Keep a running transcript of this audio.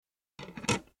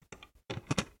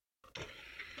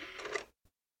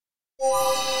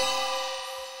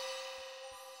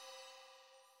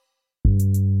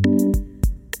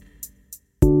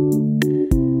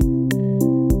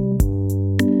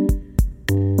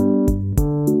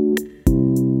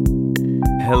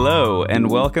Hello,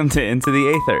 and welcome to Into the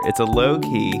Aether. It's a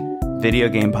low-key video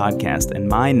game podcast, and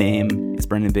my name is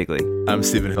Brendan Bigley. I'm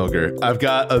Stephen Hilger. I've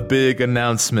got a big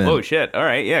announcement. Oh, shit. All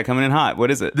right, yeah, coming in hot.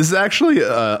 What is it? This is actually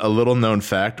a little-known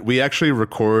fact. We actually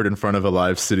record in front of a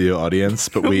live studio audience,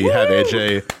 but we have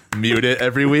AJ mute it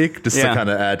every week just to kind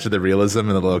of add to the realism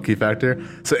and the low-key factor.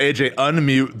 So, AJ,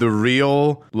 unmute the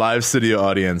real live studio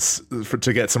audience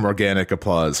to get some organic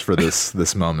applause for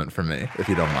this moment for me, if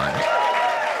you don't mind.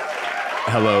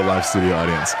 Hello, live studio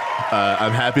audience.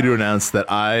 I'm happy to announce that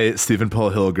I, Stephen Paul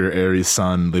Hilger, Aries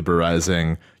Sun, Libra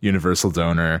Rising, Universal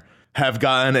Donor, have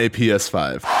gotten a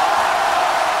PS5.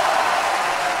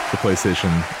 The PlayStation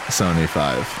Sony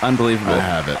 5. Unbelievable. I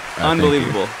have it.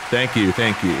 Unbelievable. Thank you,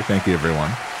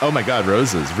 everyone. Oh my God,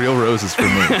 roses. Real roses for me.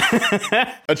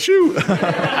 Achoo!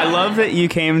 I love that you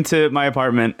came to my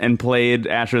apartment and played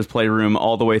Asher's Playroom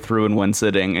all the way through in one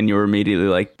sitting, and you were immediately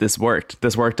like, this worked.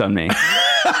 This worked on me.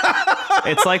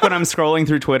 It's like when I'm scrolling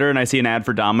through Twitter and I see an ad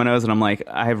for Domino's and I'm like,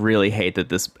 I really hate that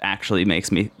this actually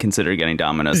makes me consider getting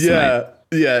Domino's tonight.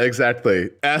 Yeah, exactly.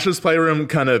 Asher's Playroom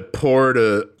kind of poured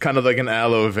a kind of like an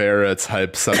aloe vera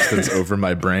type substance over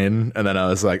my brain. And then I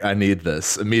was like, I need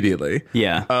this immediately.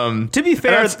 Yeah. To be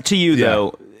fair to you,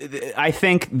 though, I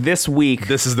think this week...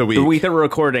 This is the week. The week that we're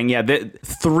recording, the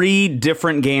 3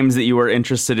 different games that you were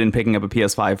interested in picking up a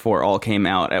PS5 for all came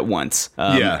out at once.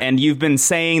 And you've been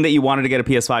saying that you wanted to get a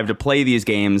PS5 to play these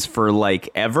games for, like,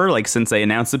 ever, like, since they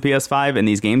announced the PS5 and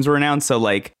these games were announced. So,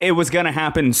 like, it was going to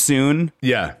happen soon.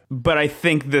 Yeah. But I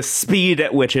think the speed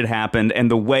at which it happened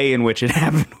and the way in which it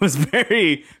happened was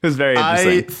very interesting.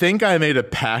 I think I made a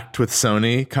pact with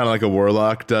Sony, kind of like a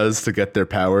warlock does to get their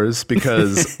powers,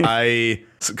 because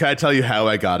can I tell you how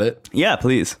I got it? Yeah,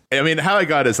 please. I mean, how I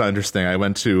got it is interesting. I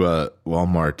went to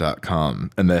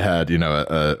Walmart.com and they had,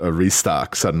 a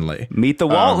restock suddenly. Meet the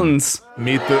Waltons.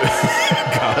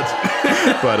 God.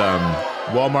 But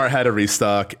Walmart had a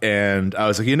restock and I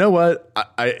was like, you know what?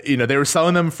 They were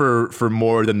selling them for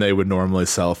more than they would normally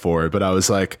sell for. But I was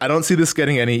like, I don't see this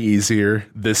getting any easier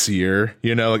this year. I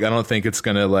don't think it's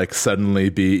going to like suddenly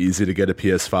be easy to get a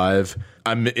PS5.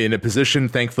 I'm in a position,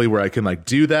 thankfully, where I can like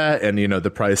do that. And,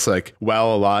 the price, like,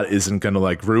 while a lot isn't going to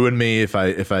like ruin me if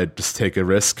I just take a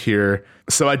risk here.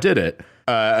 So I did it.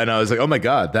 And I was like, oh my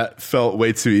God, that felt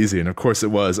way too easy. And of course it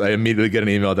was. I immediately get an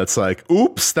email that's like,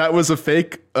 oops, that was a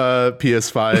fake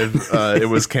PS5. It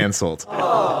was canceled.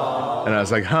 And I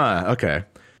was like, okay.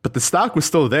 But the stock was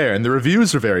still there and the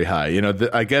reviews are very high.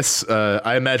 I guess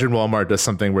I imagine Walmart does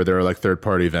something where there are like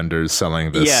third-party vendors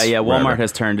selling this. Yeah. Walmart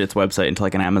has turned its website into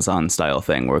like an Amazon style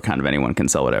thing where kind of anyone can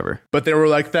sell whatever. But there were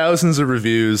like thousands of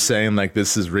reviews saying like,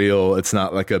 this is real. It's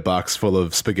not like a box full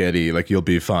of spaghetti. Like, you'll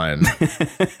be fine.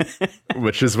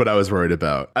 Which is what I was worried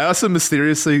about. I also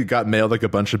mysteriously got mailed like a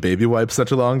bunch of baby wipes not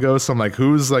too long ago. So I'm like,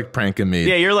 who's like pranking me?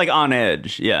 Yeah, you're like on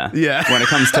edge. Yeah. When it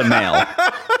comes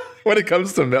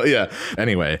to mail. Yeah.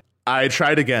 Anyway, I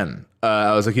tried again.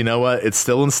 I was like, you know what? It's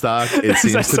still in stock. It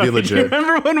seems to be legit. Do you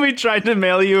remember when we tried to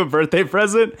mail you a birthday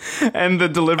present and the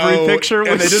delivery picture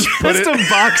was just a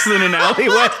box in an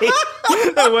alleyway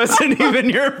that wasn't even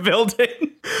your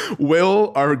building?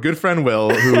 Will, our good friend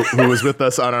Will, who was with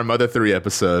us on our Mother 3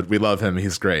 episode, we love him.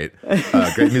 He's great.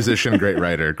 Great musician, great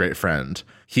writer, great friend.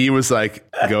 He was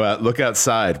like, go out, look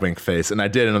outside, wink face. And I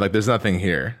did. And I'm like, there's nothing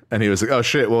here. And he was like, oh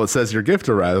shit, well, it says your gift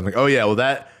arrived. I'm like, oh yeah,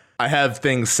 well I have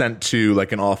things sent to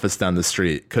like an office down the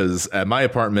street because at my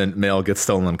apartment, mail gets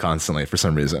stolen constantly for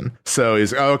some reason. So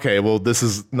he's like, oh, okay, well, this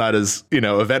is not as,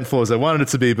 eventful as I wanted it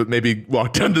to be, but maybe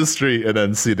walk down the street and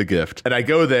then see the gift. And I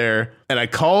go there and I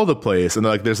call the place and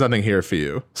they're like, there's nothing here for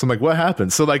you. So I'm like, what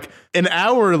happened? So like an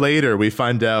hour later, we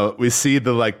see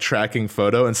the like tracking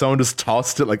photo and someone just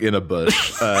tossed it like in a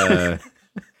bush.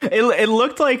 It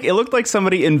looked like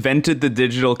somebody invented the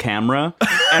digital camera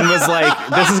and was like,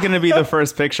 this is going to be the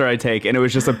first picture I take. And it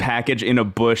was just a package in a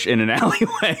bush in an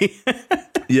alleyway.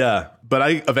 Yeah, but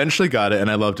I eventually got it and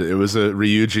I loved it. It was a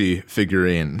Ryuji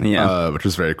figurine, which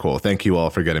was very cool. Thank you all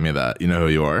for getting me that. You know who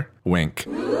you are. Wink.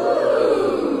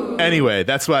 Anyway,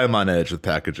 that's why I'm on edge with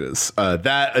packages.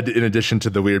 That, in addition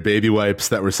to the weird baby wipes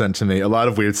that were sent to me, a lot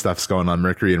of weird stuff's going on.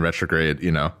 Mercury in retrograde,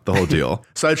 the whole deal.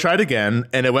 So I tried again,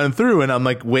 and it went through, and I'm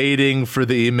like waiting for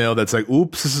the email that's like,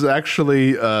 oops, this is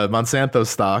actually Monsanto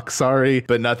stock. Sorry,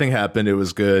 but nothing happened. It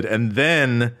was good. And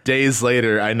then days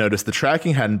later, I noticed the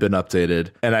tracking hadn't been updated,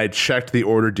 and I checked the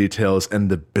order details, and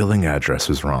the billing address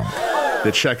was wrong.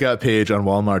 the checkout page on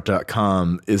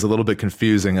Walmart.com is a little bit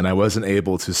confusing, and I wasn't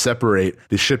able to separate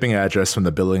the shipping address from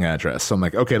the billing address. So I'm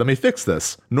like, okay, let me fix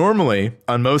this. Normally,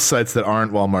 on most sites that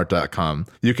aren't Walmart.com,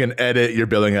 you can edit your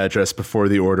billing address before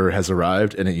the order has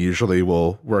arrived, and it usually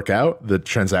will work out. The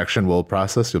transaction will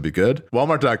process. You'll be good.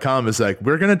 Walmart.com is like,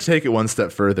 we're going to take it one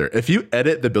step further. If you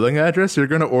edit the billing address, you're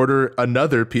going to order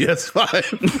another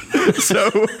PS5.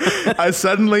 So I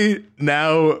suddenly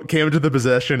now came to the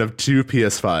possession of two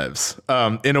PS5s.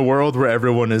 In a world where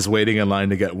everyone is waiting in line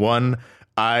to get one,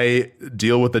 I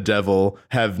deal with the devil,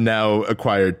 have now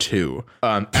acquired two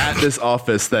at this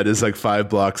office that is like 5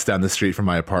 blocks down the street from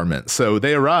my apartment. So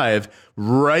they arrive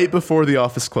right before the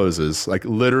office closes, like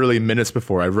literally minutes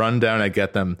before. I run down, I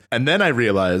get them, and then I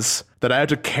realize that I have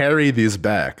to carry these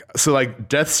back. So like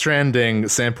Death Stranding,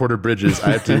 Sam Porter Bridges,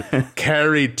 I have to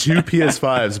carry two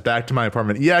PS5s back to my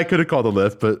apartment. Yeah, I could have called a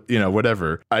Lyft, but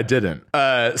whatever. I didn't.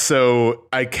 So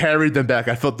I carried them back.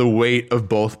 I felt the weight of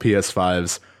both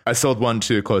PS5s. I sold one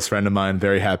to a close friend of mine.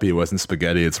 Very happy it wasn't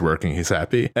spaghetti. It's working. He's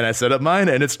happy. And I set up mine,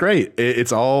 and it's great.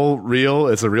 It's all real.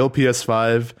 It's a real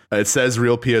PS5. It says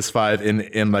real PS5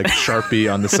 in like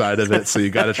Sharpie on the side of it, so you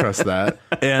got to trust that.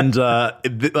 And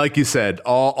like you said,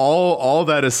 all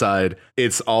that aside,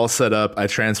 it's all set up. I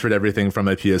transferred everything from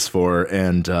my PS4,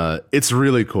 and it's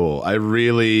really cool. I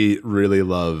really, really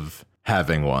love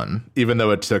having one, even though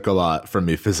it took a lot from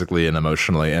me physically and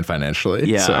emotionally and financially.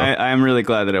 Yeah, so. I'm really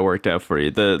glad that it worked out for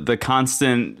you. The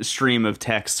constant stream of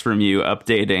texts from you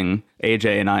updating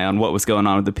AJ and I on what was going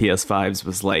on with the PS5s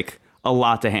was like a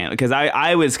lot to handle, because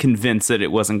I was convinced that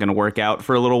it wasn't going to work out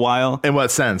for a little while. In what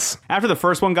sense? After the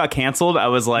first one got canceled, I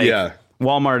was like, yeah.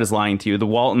 Walmart is lying to you. The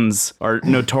Waltons are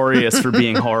notorious for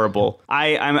being horrible.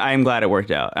 I'm glad it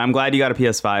worked out. I'm glad you got a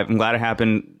PS5. I'm glad it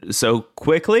happened so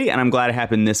quickly, and I'm glad it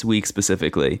happened this week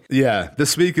specifically. Yeah,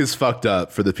 this week is fucked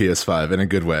up for the PS5 in a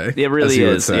good way. It really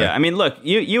is. Yeah, I mean, look,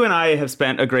 you and I have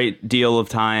spent a great deal of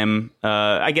time,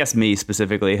 I guess me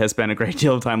specifically, has spent a great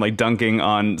deal of time like dunking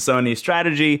on Sony's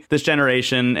strategy this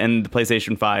generation and the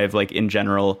PlayStation 5 like in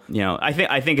general.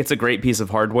 I think it's a great piece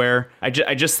of hardware. I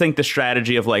just think the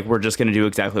strategy of like we're just going to do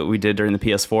exactly what we did during the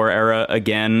PS4 era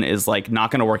again is like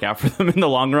not going to work out for them in the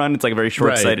long run. It's like a very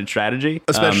short-sighted strategy,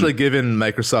 especially given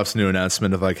Microsoft's new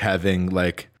announcement of like having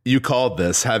like, you called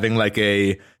this, having like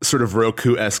a sort of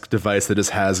Roku-esque device that just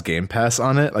has Game Pass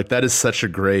on it. Like that is such a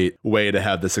great way to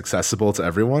have this accessible to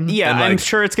everyone. Yeah, and, like, I'm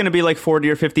sure it's going to be like $40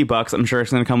 or $50. I'm sure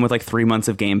it's going to come with like 3 months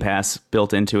of Game Pass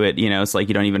built into it. It's like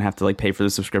you don't even have to like pay for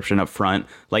the subscription up front.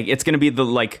 Like it's going to be the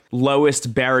like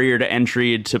lowest barrier to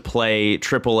entry to play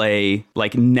AAA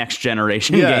like next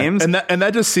generation games. And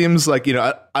that just seems like,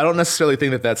 I don't necessarily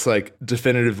think that that's like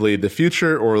definitively the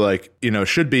future or like,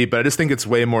 should be, but I just think it's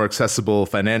way more accessible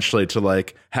financially to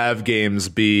like have games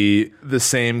be the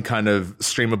same kind of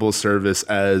streamable service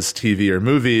as TV or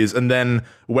movies, and then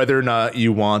whether or not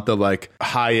you want the like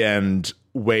high end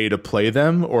way to play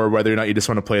them or whether or not you just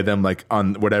want to play them like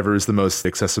on whatever is the most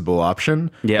accessible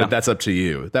option. Yeah, but that's up to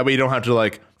you. That way you don't have to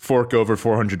like fork over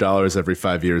 $400 every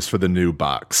 5 years for the new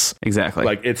box. Exactly.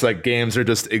 Like it's like games are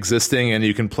just existing and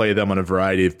you can play them on a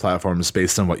variety of platforms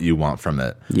based on what you want from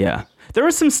it. Yeah. There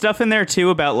was some stuff in there too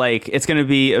about like it's going to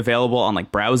be available on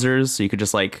like browsers, so you could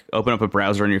just like open up a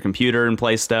browser on your computer and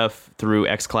play stuff through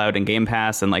xCloud and Game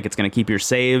Pass, and like it's going to keep your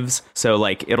saves, so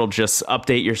like it'll just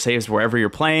update your saves wherever you're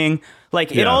playing.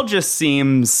 Like it all just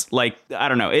seems like, I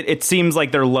don't know, it seems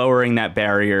like they're lowering that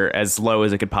barrier as low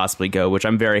as it could possibly go, which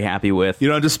I'm very happy with. You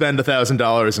don't have to spend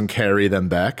 $1,000 and carry them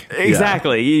back.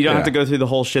 Exactly. You don't have to go through the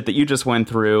whole shit that you just went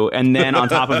through, and then on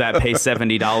top of that pay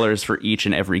 $70 for each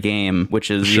and every game, which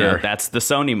is that's the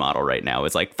Sony model right now.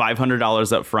 It's like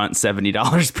 $500 up front,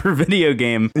 $70 per video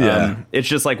game. It's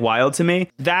just like wild to me.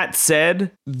 That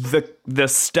said, the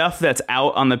stuff that's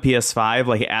out on the PS5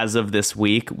 like as of this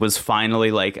week was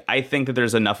finally like, I think that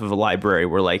there's enough of a library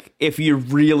where like if you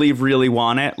really, really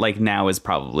want it, like now is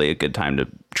probably a good time to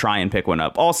try and pick one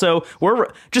up. Also,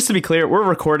 just to be clear, we're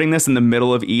recording this in the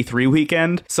middle of E3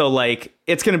 weekend, so like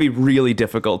it's going to be really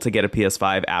difficult to get a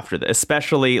PS5 after this,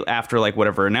 especially after like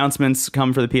whatever announcements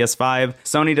come for the PS5.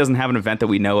 Sony doesn't have an event that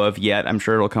we know of yet. I'm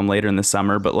sure it'll come later in the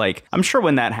summer, but like I'm sure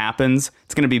when that happens,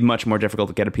 it's going to be much more difficult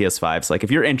to get a PS5. So like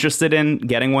if you're interested in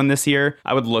getting one this year,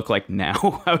 I would look like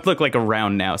now. I would look like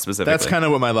around now specifically. That's kind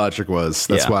of what my logic was.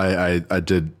 That's why I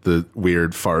did the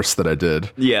weird farce that I did.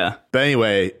 Yeah. But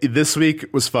anyway, this week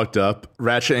was fucked up.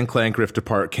 Ratchet and Clank Rift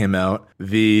Apart came out.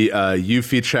 The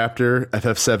Yuffie chapter,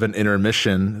 FF7 Intermission,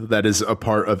 Edition, that is a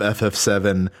part of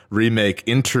FF7 Remake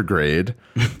Intergrade,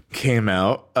 came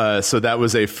out. So that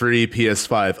was a free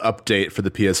PS5 update for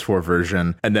the PS4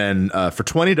 version. And then for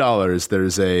 $20,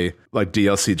 there's a like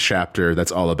DLC chapter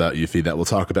that's all about Yuffie that we'll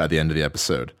talk about at the end of the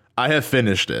episode. I have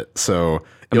finished it, so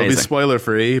it'll be spoiler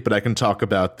free, but I can talk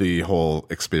about the whole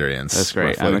experience. That's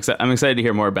great. I'm excited to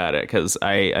hear more about it because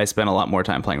I spent a lot more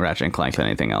time playing Ratchet and Clank than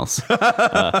anything else.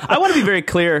 I want to be very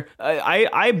clear.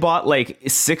 I bought like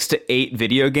 6 to 8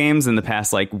 video games in the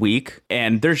past like week,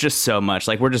 and there's just so much.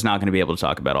 Like we're just not going to be able to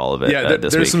talk about all of it. Yeah,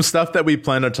 this there's week. some stuff that we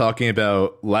planned on talking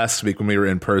about last week when we were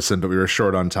in person, but we were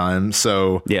short on time.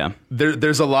 So yeah,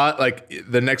 there's a lot. Like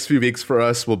the next few weeks for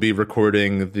us, we'll be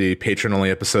recording the patron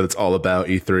only episode that's all about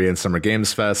E3 and Summer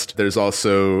Games Fest. There's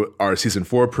also our season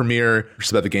 4 premiere, which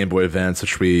is about the Game Boy Advance,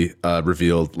 which we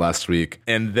revealed last week.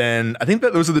 And then I think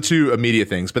that those are the 2 immediate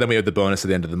things, but then we have the bonus at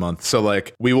the end of the month. So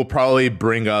like we will probably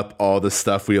bring up all the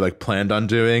stuff we like planned on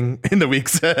doing in the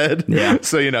weeks ahead. Yeah.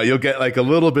 So, you'll get like a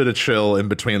little bit of chill in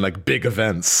between like big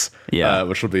events,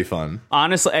 which will be fun.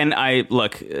 Honestly, and I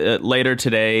look later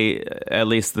today, at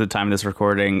least the time of this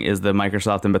recording, is the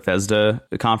Microsoft and Bethesda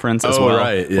conference as well.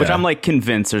 Right, yeah. Which I'm like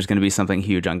convinced there's going to be something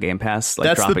huge on Game Pass. Like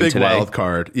that's dropping the big today. wild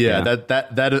card. Yeah,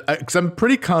 that because I'm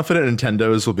pretty confident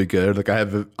Nintendo's will be good. Like I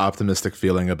have an optimistic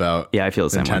feeling about I feel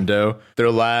the same Nintendo.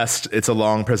 It's a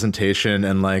long presentation,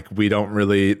 and like we don't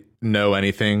really know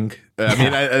anything. I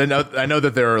mean, I know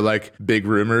that there are like big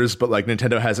rumors, but like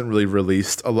Nintendo hasn't really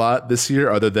released a lot this year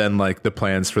other than like the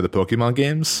plans for the Pokemon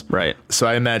games. Right. So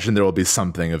I imagine there will be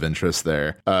something of interest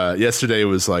there. Yesterday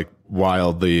was like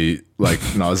wildly like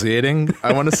nauseating,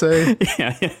 I want to say.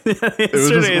 Yeah. It was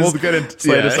just, we'll get into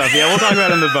stuff. Yeah, we'll talk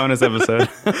about it in the bonus episode.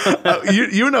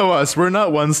 You know us, we're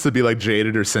not ones to be like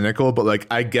jaded or cynical, but like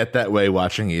I get that way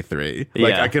watching E3.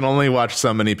 Like I can only watch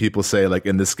so many people say like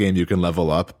in this game you can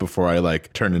level up before I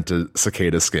like turn into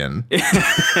cicada skin.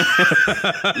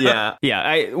 Yeah.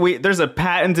 There's a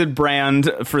patented brand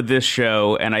for this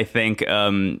show, and I think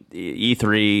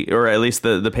E3, or at least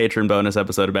the patron bonus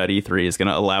episode about E3, is going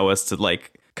to allow us to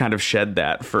like kind of shed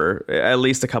that for at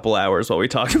least a couple hours while we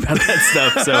talk about that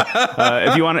stuff. So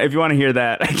if you want to hear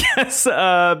that, I guess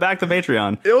back to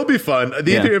Patreon. It'll be fun.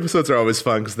 The E3 episodes are always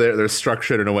fun because they're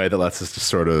structured in a way that lets us just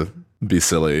sort of be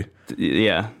silly.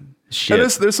 Yeah.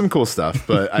 Shit. There's some cool stuff,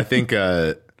 but I think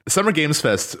Summer Games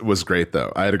Fest was great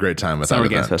though. I had a great time with Summer that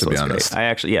Games event, Fest to be was honest. great. I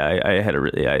actually,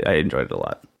 I enjoyed it a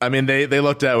lot. I mean, they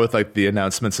looked at with like the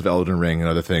announcements of Elden Ring and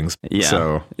other things. Yeah.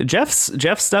 So Jeff's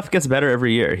stuff gets better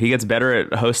every year. He gets better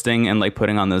at hosting and like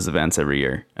putting on those events every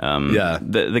year.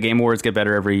 The Game Awards get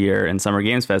better every year, and Summer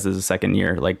Games Fest is the second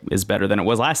year, like is better than it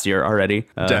was last year already.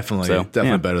 Definitely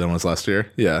better than it was last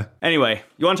year. Yeah. Anyway,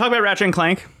 you want to talk about Ratchet and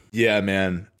Clank? Yeah,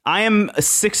 man. I am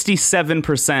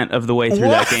 67% of the way through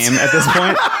that game at this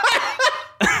point.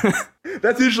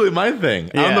 That's usually my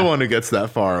thing. Yeah. I'm the one who gets that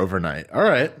far overnight. All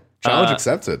right. Challenge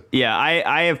accepted. Yeah,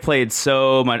 I have played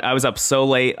so much. I was up so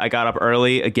late. I got up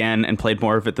early again and played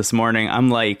more of it this morning.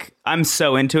 I'm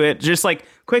so into it. Just like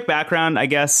quick background, I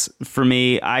guess, for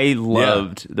me, I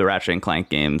loved the Ratchet and Clank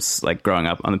games like growing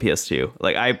up on the PS2.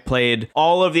 Like I played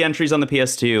all of the entries on the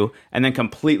PS2 and then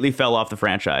completely fell off the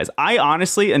franchise. I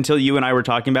honestly, until you and I were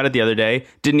talking about it the other day,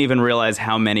 didn't even realize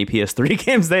how many PS3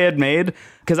 games they had made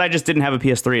because I just didn't have a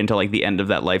PS3 until like the end of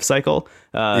that life cycle.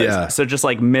 So just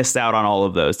like missed out on all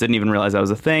of those. Didn't even realize that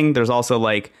was a thing. There's also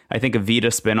like, I think a Vita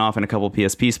spinoff and a couple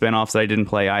PSP spinoffs that I didn't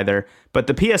play either. But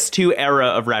the PS2 era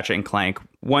of Ratchet and Clank,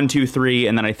 1, 2, 3,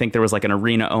 and then I think there was like an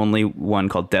arena only one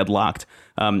called Deadlocked.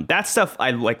 That stuff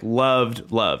I like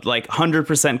loved, like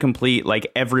 100% complete, like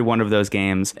every one of those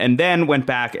games. And then went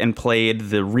back and played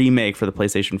the remake for the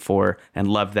PlayStation 4 and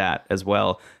loved that as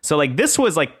well. So like this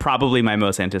was like probably my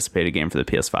most anticipated game for the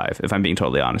PS5, if I'm being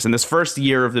totally honest. In this first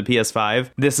year of the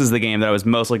PS5, this is the game that I was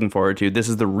most looking forward to. This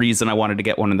is the reason I wanted to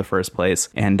get one in the first place.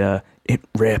 And it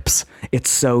rips. It's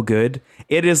so good.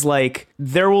 It is like,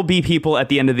 there will be people at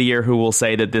the end of the year who will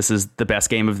say that this is the best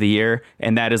game of the year,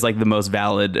 and that is like the most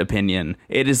valid opinion.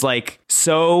 It is like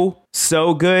so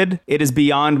good. It is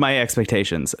beyond my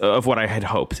expectations of what I had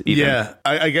hoped. Even. Yeah,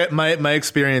 I get my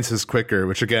experience is quicker,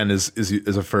 which again is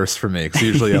a first for me. Because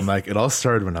usually I'm like, it all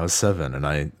started when I was 7 and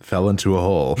I fell into a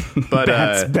hole. But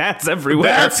bats everywhere.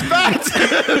 Bats.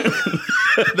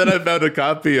 Then I found a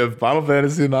copy of Final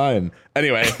Fantasy IX,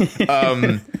 Anyway,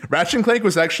 Ratchet and Clank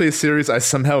was actually a series I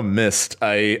somehow missed.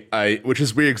 Which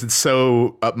is weird because it's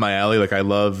so up my alley. Like, I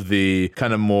love the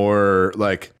kind of more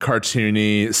like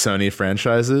cartoony Sony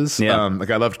franchises. Yeah. Like,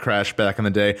 I loved Crash back in the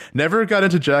day. Never got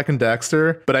into Jak and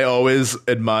Daxter, but I always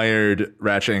admired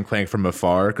Ratchet and Clank from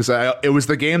afar because it was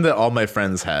the game that all my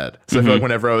friends had. So I feel like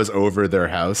whenever I was over their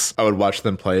house, I would watch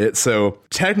them play it. So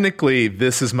technically,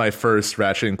 this is my first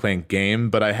Ratchet and Clank game,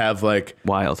 but I have like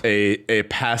Wild. a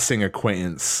passing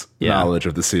acquaintance knowledge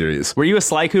of the series. Were you a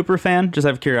Sly Cooper fan? Just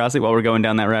out of curiosity while we're going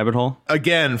down that rabbit hole.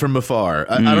 Again, from afar.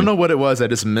 I don't know what it was. I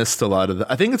just missed a lot of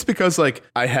I think it's because like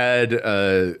I had,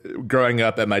 growing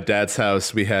up at my dad's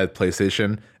house, we had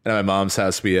PlayStation. And at my mom's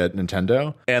house, we had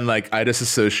Nintendo. And like, I just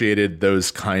associated those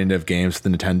kind of games with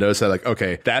the Nintendo. So like,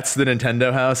 okay, that's the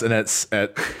Nintendo house. And at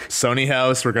Sony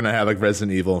house, we're going to have like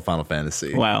Resident Evil and Final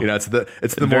Fantasy. Wow. You know, it's the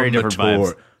Very more different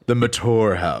mature. vibes. The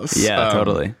mature house. Yeah,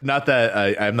 totally. Not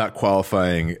that I'm not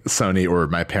qualifying Sony or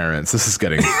my parents. This is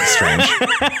getting strange.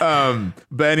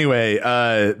 But anyway,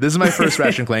 this is my first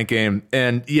Ratchet and Clank game.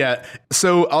 And yeah,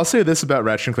 so I'll say this about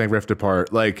Ratchet and Clank Rift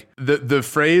Apart. Like, the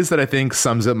phrase that I think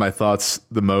sums up my thoughts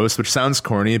the most, which sounds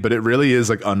corny, but it really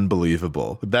is like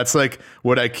unbelievable. That's like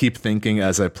what I keep thinking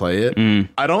as I play it.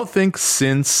 I don't think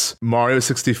since Mario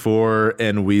 64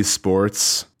 and Wii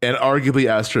Sports and arguably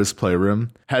Astro's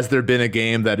Playroom, has there been a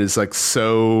game that is like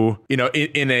so, you know,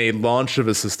 in a launch of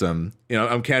a system, you know,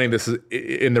 I'm counting this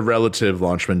in the relative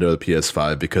launch window of the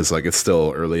PS5 because like it's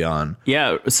still early on.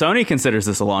 Yeah, Sony considers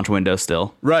this a launch window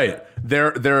still. Right.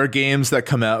 There are games that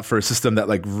come out for a system that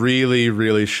like really,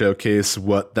 really showcase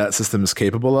what that system is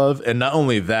capable of. And not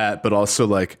only that, but also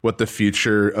like what the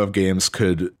future of games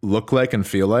could look like and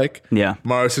feel like. Yeah.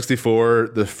 Mario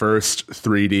 64, the first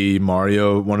 3D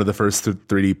Mario, one of the first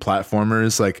 3D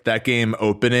platformers, like that game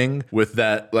opening with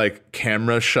that like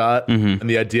camera shot and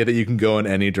the idea that you can go in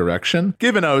any direction.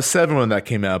 Given I was 7 when that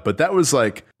came out, but that was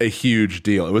like a huge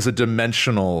deal. It was a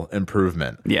dimensional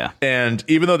improvement. Yeah. And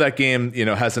even though that game, you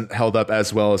know, hasn't held up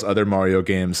as well as other Mario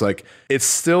games, like it's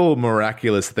still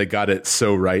miraculous that they got it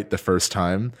so right the first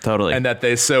time. Totally. And that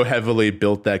they so heavily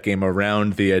built that game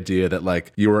around the idea that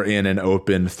like you are in an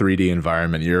open 3D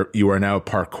environment. You are now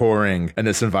parkouring in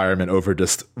this environment over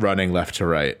just running left to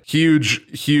right.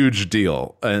 Huge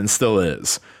deal, and still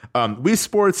is. Wii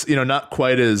Sports, you know, not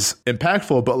quite as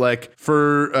impactful, but like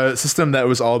for a system that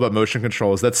was all about motion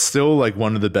controls, that's still like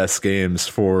one of the best games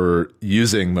for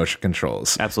using motion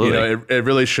controls. Absolutely. You know, it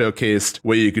really showcased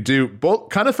what you could do, both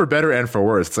kind of for better and for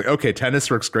worse. It's like, okay, tennis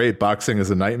works great. Boxing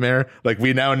is a nightmare. Like,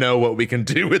 we now know what we can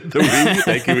do with the Wii.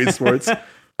 Thank you, Wii Sports.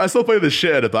 I still play the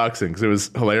shit out of boxing because it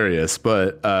was hilarious,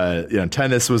 but you know,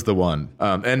 tennis was the one,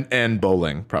 and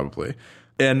bowling probably.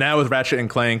 And now with Ratchet and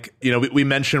Clank, you know, we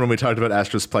mentioned when we talked about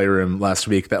Astro's Playroom last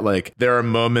week that like there are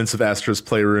moments of Astro's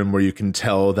Playroom where you can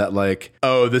tell that like,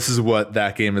 oh, this is what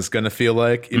that game is going to feel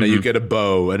like. You know, you get a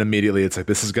bow and immediately it's like,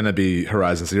 this is going to be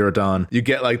Horizon Zero Dawn. You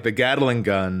get like the Gatling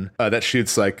gun that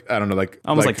shoots like, I don't know, like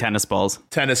almost like tennis balls.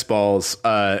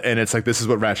 And it's like, this is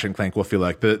what Ratchet and Clank will feel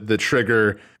like. The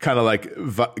trigger kind of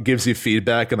like gives you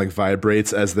feedback and like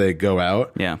vibrates as they go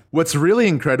out. Yeah. What's really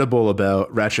incredible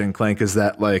about Ratchet and Clank is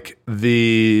that like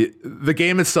the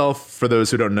game itself, for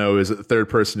those who don't know, is a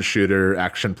third-person shooter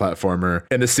action platformer,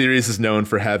 and the series is known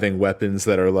for having weapons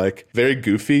that are like very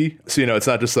goofy. So, you know, it's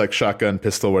not just like shotgun,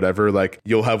 pistol, whatever. Like,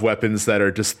 you'll have weapons that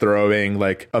are just throwing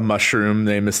like a mushroom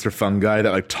named Mr. Fungi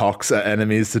that like talks at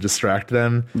enemies to distract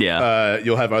them. Yeah.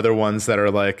 You'll have other ones that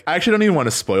are like, I actually don't even want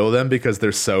to spoil them because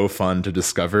they're so fun to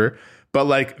discover. But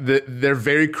like they're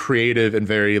very creative and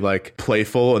very like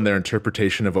playful in their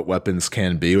interpretation of what weapons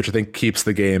can be, which I think keeps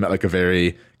the game at like a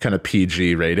very kind of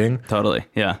PG rating. Totally.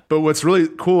 Yeah. But what's really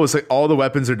cool is like all the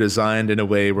weapons are designed in a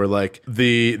way where like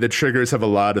the triggers have a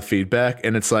lot of feedback,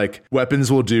 and it's like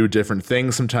weapons will do different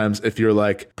things sometimes if you're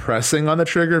like pressing on the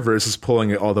trigger versus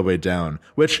pulling it all the way down,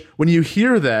 which when you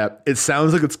hear that, it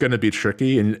sounds like it's going to be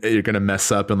tricky and you're going to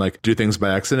mess up and like do things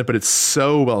by accident, but it's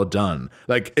so well done.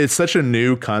 Like, it's such a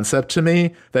new concept to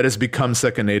me that has become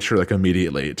second nature like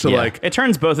immediately. So like it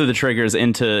turns both of the triggers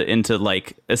into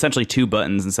like essentially 2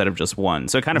 buttons instead of just one.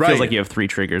 So it kind of feels like you have 3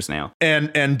 triggers now.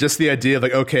 And just the idea of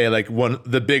like, okay, like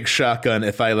the big shotgun,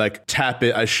 if I like tap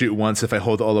it, I shoot once. If I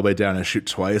hold it all the way down, I shoot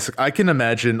twice. Like, I can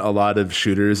imagine a lot of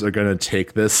shooters are going to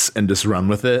take this and just run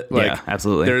with it. Like, yeah,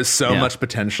 absolutely. There's so much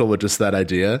potential with just that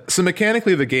idea. So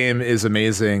mechanically, the game is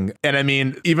amazing. And I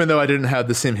mean, even though I didn't have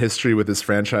the same history with this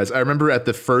franchise, I remember at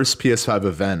the first PS5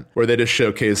 event where they just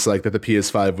showcased like that the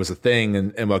PS5 was a thing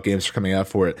and what games are coming out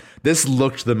for it. This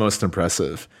looked the most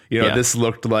impressive. You know, this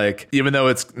looked like, even though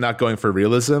it's not going for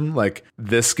realism, like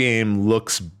this game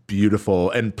looks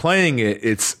beautiful, and playing it,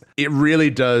 it really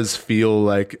does feel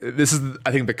like this is,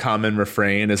 I think the common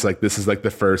refrain is like, this is like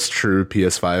the first true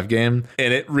PS5 game.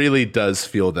 And it really does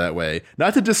feel that way.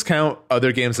 Not to discount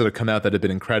other games that have come out that have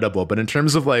been incredible, but in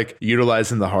terms of like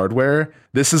utilizing the hardware,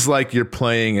 this is like you're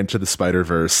playing into the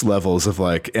Spider-Verse levels of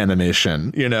like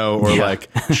animation, you know, or like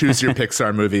choose your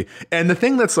Pixar movie. And the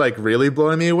thing that's like really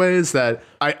blowing me away is that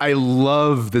I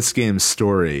love this game's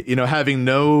story. You know, having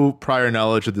no prior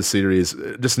knowledge of the series,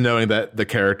 just knowing that the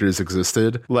characters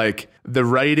existed, like the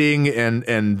writing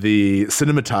and the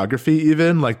cinematography,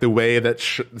 even like the way that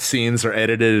scenes are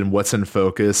edited and what's in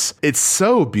focus, it's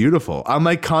so beautiful. I'm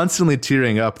like constantly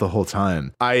tearing up the whole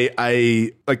time.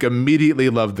 I like immediately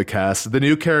love the cast. The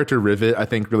new character Rivet, I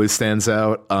think, really stands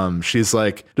out. She's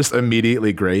like just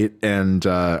immediately great, and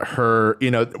her, you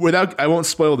know, I won't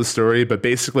spoil the story, but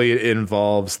basically it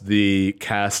involves the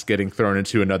cast getting thrown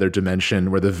into another dimension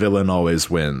where the villain always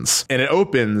wins, and it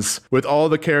opens with all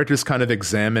the characters kind of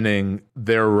examining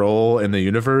their role in the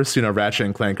universe. You know, Ratchet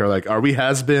and Clank are like, are we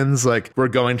has-beens? Like, we're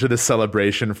going to this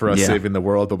celebration for us saving the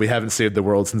world, but we haven't saved the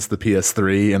world since the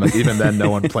PS3, and like even then no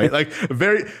one played. Like,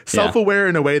 very self-aware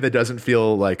in a way that doesn't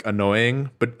feel like annoying,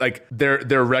 but like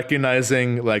they're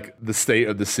recognizing like the state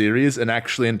of the series and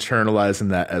actually internalizing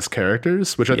that as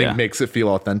characters, which I think makes it feel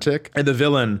authentic. And the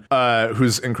villain,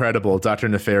 who's incredible, Dr.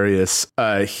 Nefarious,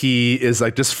 he is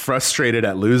like just frustrated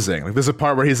at losing. Like, there's a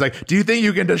part where he's like, do you think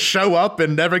you can just show up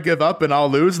and never give up and I'll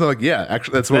lose? And they're like, yeah,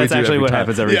 actually that's actually what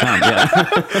happens every time.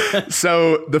 Yeah.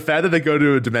 So the fact that they go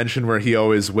to a dimension where he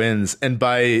always wins, and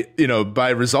by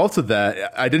results of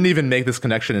that, I didn't even make this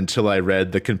connection until I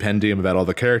read the compendium about all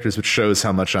the characters, which shows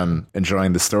how much I'm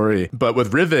enjoying the story. But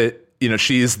with Rivet, you know,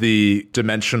 she's the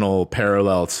dimensional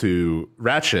parallel to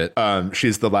Ratchet.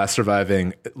 She's the last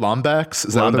surviving Lombax.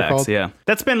 Is that what they're called? Yeah.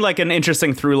 That's been like an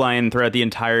interesting through line throughout the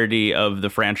entirety of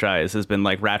the franchise, has been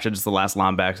like Ratchet is the last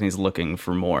Lombax and he's looking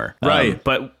for more. Right.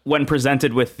 But when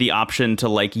presented with the option to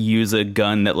like use a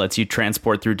gun that lets you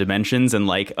transport through dimensions and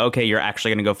like, okay, you're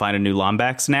actually going to go find a new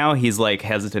Lombax now, he's like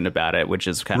hesitant about it, which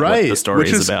is kind of what the story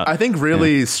is about. I think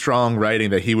really strong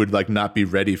writing that he would like not be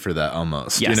ready for that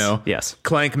almost. Yes. You know? Yes.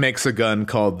 Clank makes a gun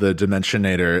called the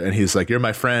Dimensionator, and he's like, you're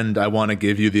my friend, I want to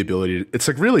give you the ability to... It's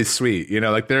like really sweet, you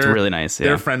know, like it's really nice.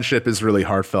 Their friendship is really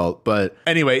heartfelt. But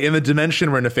anyway, in the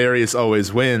dimension where Nefarious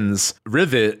always wins,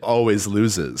 Rivet always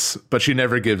loses, but she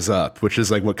never gives up, which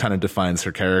is like what kind of defines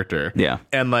her character. Yeah.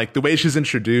 And like the way she's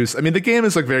introduced, I mean, the game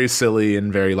is like very silly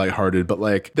and very lighthearted, but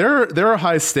like there are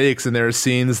high stakes, and there are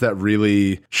scenes that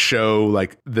really show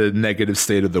like the negative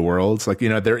state of the world. Like, you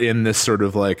know, they're in this sort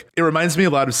of like, it reminds me a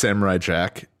lot of Samurai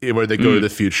Jack, where they go to the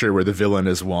future where the villain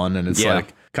is one, and it's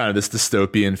like kind of this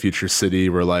dystopian future city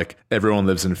where like everyone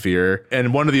lives in fear.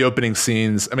 And one of the opening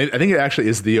scenes, I mean, I think it actually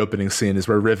is the opening scene, is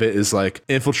where Rivet is like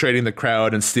infiltrating the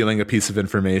crowd and stealing a piece of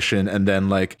information, and then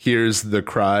like here's the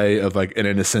cry of like an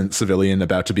innocent civilian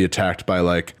about to be attacked by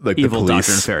like evil the police.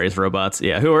 Dr. Nefarious robots,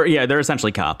 they're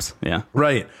essentially cops.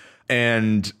 Right.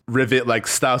 And Rivet like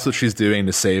stops what she's doing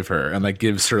to save her and like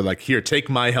gives her like, here, take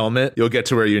my helmet, you'll get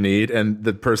to where you need. And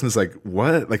the person's like,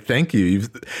 what? Like, thank you.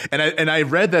 And I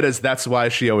read that as that's why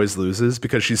she always loses,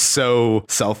 because she's so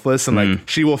selfless and like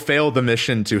she will fail the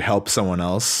mission to help someone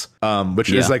else.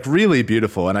 Which is like really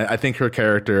beautiful. And I think her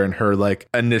character and her like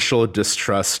initial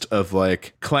distrust of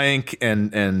like Clank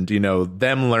and you know,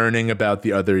 them learning about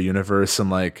the other universe and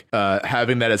like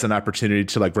having that as an opportunity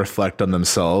to like reflect on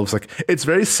themselves. Like, it's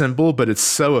very simple, but it's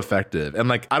so effective. And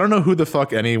like, I don't know who the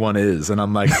fuck anyone is, and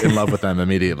I'm like in love with them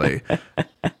immediately.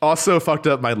 Also fucked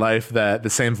up my life that the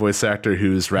same voice actor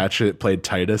who's Ratchet played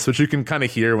Titus, which you can kind of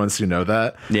hear once you know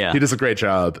that. Yeah. He does a great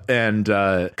job. And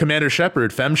Commander Shepard,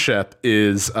 FemShep,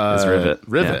 is Rivet.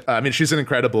 Yeah. I mean, she's an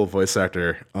incredible voice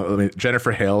actor. I mean,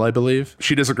 Jennifer Hale, I believe.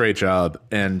 She does a great job.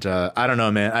 And I don't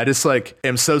know, man. I just like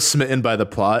am so smitten by the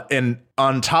plot. And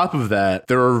on top of that,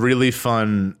 there are really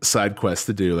fun side quests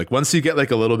to do. Like, once you get like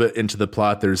a little bit into the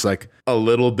plot, there's like a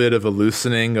little bit of a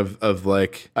loosening of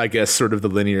like, I guess, sort of the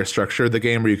linear structure of the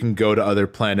game, where you can go to other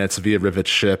planets via Rivet's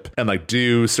ship and like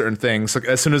do certain things. Like,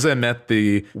 as soon as I met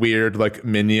the weird like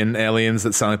minion aliens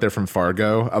that sound like they're from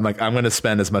Fargo, I'm like, I'm going to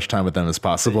spend as much time with them as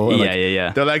possible. And,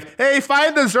 like, they're like, hey,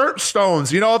 find the Zerp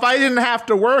stones. You know, if I didn't have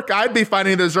to work, I'd be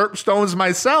finding the Zerp stones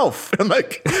myself. And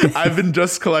like, I've been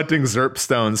just collecting Zerp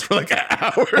stones for like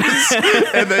hours.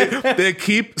 And they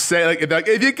keep saying like,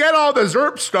 if you get all the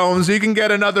Zerp stones, you can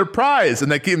get another prize.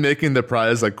 And they keep making the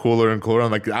prize like cooler and cooler.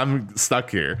 I'm like, I'm stuck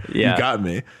here. You got got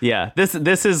me. Yeah, this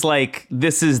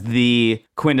is the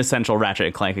quintessential Ratchet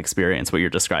and Clank experience. What you're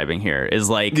describing here is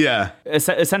like, Yeah.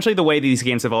 Essentially the way these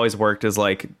games have always worked is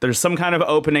like there's some kind of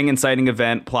opening inciting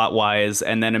event plot wise,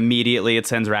 and then immediately it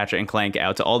sends Ratchet and Clank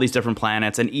out to all these different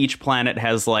planets, and each planet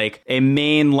has like a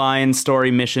mainline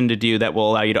story mission to do that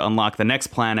will allow you to unlock the next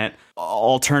planet.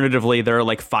 Alternatively, there are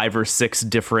like 5 or 6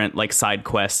 different like side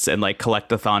quests and like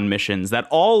collectathon missions that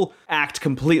all act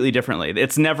completely differently.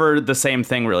 It's never the same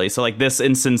thing, really. So like this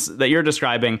instance that you're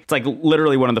describing, it's like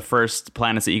literally one of the first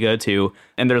planets that you go to,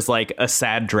 and there's like a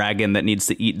sad dragon that needs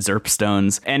to eat Zerp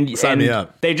stones, and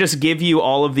they just give you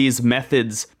all of these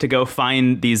methods to go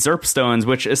find these Zerp stones,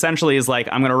 which essentially is like,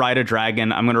 I'm gonna ride a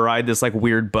dragon, I'm gonna ride this like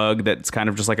weird bug that's kind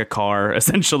of just like a car,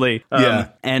 essentially,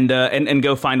 and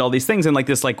go find all these things in like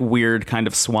this like weird kind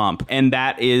of swamp. And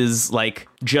that is like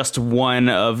just one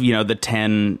of, you know, the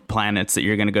 10 planets that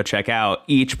you're going to go check out.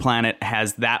 Each planet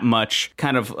has that much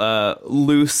kind of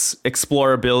loose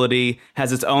explorability,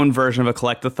 has its own version of a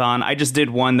collectathon. I just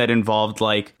did one that involved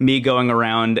like me going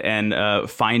around and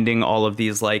finding all of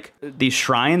these like these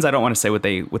shrines. I don't want to say what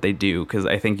they do because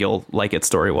I think you'll like it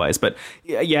story wise, but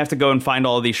you have to go and find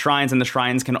all of these shrines, and the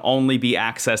shrines can only be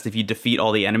accessed if you defeat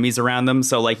all the enemies around them.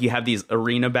 So like you have these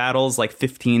arena battles like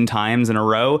 15 times in a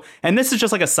row, and this is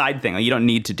just like a side thing. Like, you don't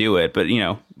need to do it, but you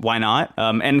know, why not?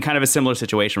 And kind of a similar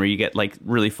situation where you get like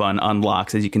really fun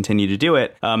unlocks as you continue to do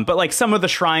it. But like some of the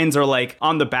shrines are like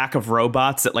on the back of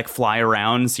robots that like fly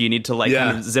around, so you need to like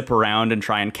kind of zip around and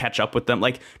try and catch up with them.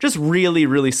 Like just really,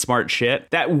 really smart shit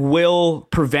that will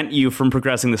prevent you from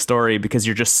progressing the story because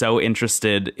you're just so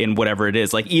interested in whatever it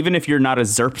is. Like even if you're not a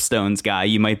Zerp Stones guy,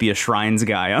 you might be a Shrines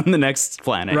guy on the next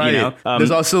planet. Right. You know?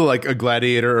 There's also like a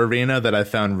gladiator arena that I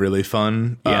found really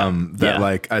fun.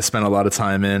 Like I spent a lot of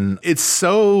time in. It's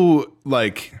so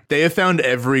like they have found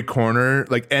every corner,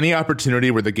 like any opportunity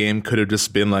where the game could have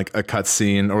just been like a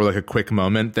cutscene or like a quick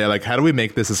moment. They're like, how do we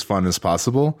make this as fun as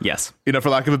possible? Yes. You know, for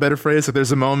lack of a better phrase, like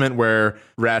there's a moment where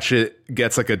Ratchet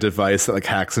gets like a device that like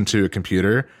hacks into a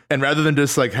computer. And rather than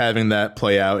just like having that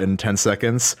play out in 10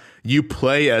 seconds, you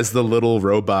play as the little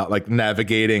robot, like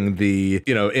navigating the,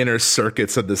 you know, inner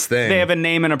circuits of this thing. They have a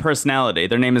name and a personality.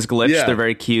 Their name is Glitch. Yeah. They're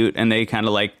very cute. And they kind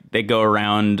of like, they go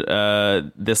around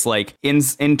this like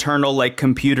internal like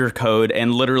computer code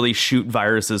and literally shoot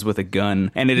viruses with a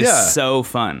gun. And it is so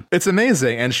fun. It's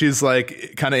amazing. And she's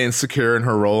like kind of insecure in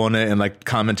her role in it and like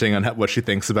commenting on what she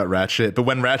thinks about Ratchet. But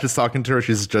when Ratchet's talking to her,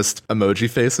 she's just emoji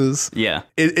faces. Yeah.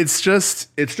 It's just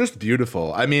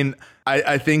beautiful. I mean,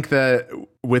 I think that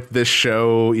with this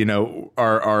show, you know,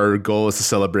 our goal is to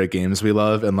celebrate games we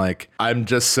love. And like, I'm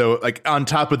just so like on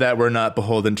top of that, we're not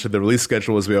beholden to the release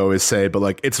schedule, as we always say, but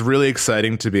like, it's really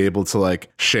exciting to be able to like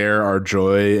share our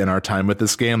joy and our time with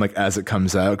this game, like as it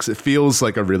comes out, because it feels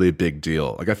like a really big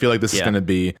deal. Like, I feel like this is going to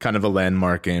be kind of a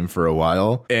landmark game for a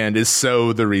while and is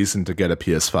so the reason to get a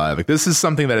PS5. Like, this is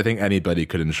something that I think anybody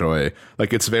could enjoy.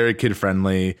 Like, it's very kid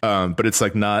friendly, but it's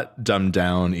like not dumbed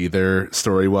down either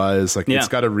story wise. Like, it's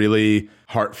got a really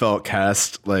heartfelt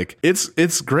cast. Like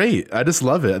it's great. I just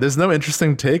love it. There's no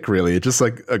interesting take really. It's just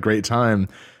like a great time.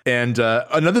 And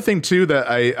another thing too that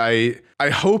I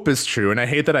hope is true, and I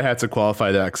hate that I had to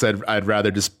qualify that because I'd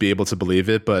rather just be able to believe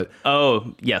it. But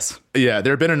there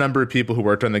have been a number of people who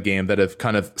worked on the game that have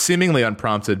kind of seemingly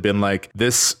unprompted been like,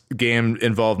 this game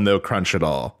involved no crunch at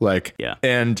all. Like,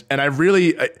 and I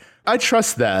really I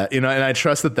trust that, you know, and I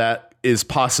trust that is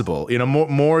possible, you know,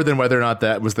 more than whether or not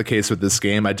that was the case with this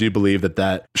game. I do believe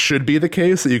that should be the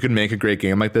case, that you can make a great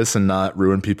game like this and not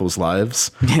ruin people's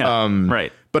lives.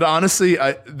 Right. But honestly,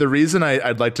 the reason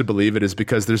I'd like to believe it is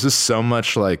because there's just so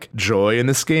much like joy in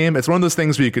this game. It's one of those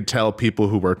things where you could tell people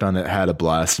who worked on it had a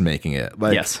blast making it.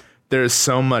 Like, there's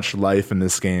so much life in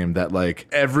this game that like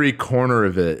every corner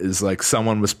of it is like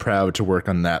someone was proud to work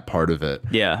on that part of it.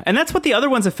 Yeah. And that's what the other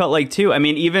ones have felt like too. I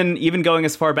mean, even going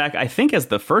as far back, I think, as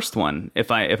the first one, if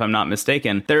I'm not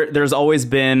mistaken, there's always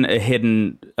been a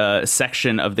hidden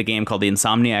section of the game called the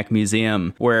Insomniac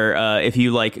Museum, where if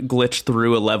you like glitch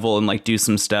through a level and like do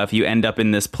some stuff, you end up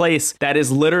in this place that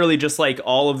is literally just like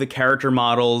all of the character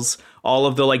models, all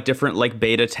of the like different like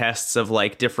beta tests of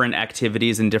like different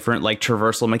activities and different like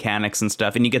traversal mechanics and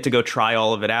stuff. And you get to go try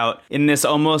all of it out in this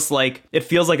almost like, it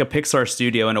feels like a Pixar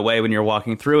studio in a way when you're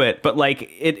walking through it. But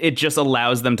like it just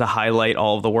allows them to highlight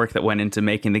all of the work that went into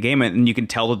making the game. And you can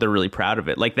tell that they're really proud of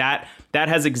it. Like that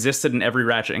has existed in every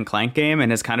Ratchet and Clank game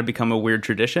and has kind of become a weird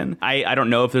tradition. I don't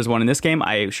know if there's one in this game.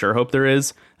 I sure hope there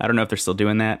is. I don't know if they're still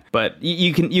doing that, but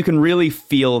you can really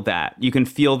feel that. You can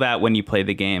feel that when you play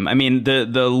the game. I mean, the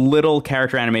little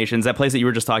character animations, that place that you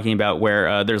were just talking about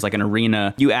where there's like an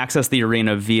arena, you access the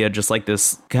arena via just like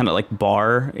this kind of like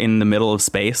bar in the middle of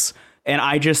space. And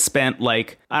I just spent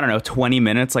like, I don't know, 20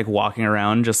 minutes like walking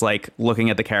around, just like looking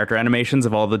at the character animations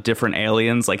of all the different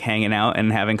aliens, like hanging out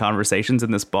and having conversations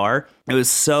in this bar. It was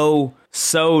so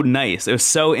nice. It was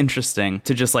so interesting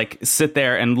to just like sit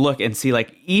there and look and see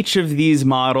like each of these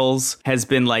models has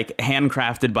been like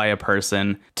handcrafted by a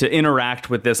person to interact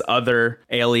with this other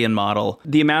alien model.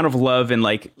 The amount of love in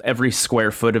like every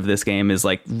square foot of this game is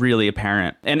like really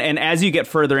apparent. And as you get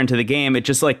further into the game, it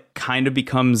just like kind of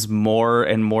becomes more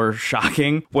and more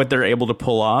shocking what they're able to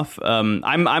pull off.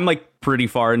 I'm like pretty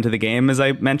far into the game, as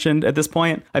I mentioned at this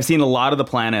point. I've seen a lot of the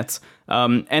planets,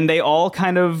 and they all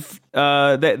kind of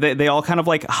they all kind of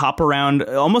like hop around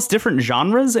almost different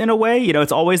genres in a way. You know,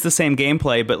 it's always the same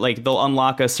gameplay, but like they'll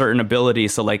unlock a certain ability.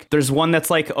 So like there's one that's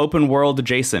like open world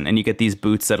adjacent, and you get these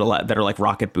boots that are like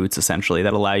rocket boots essentially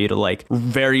that allow you to like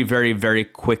very, very, very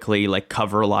quickly like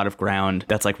cover a lot of ground.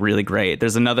 That's like really great.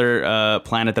 There's another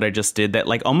planet that I just did that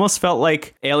like almost felt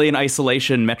like Alien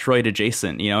Isolation Metroid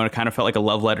adjacent, you know, and it kind of felt like a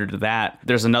love letter to that.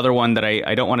 There's another one that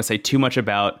I don't want to say too much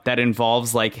about that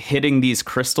involves like hitting these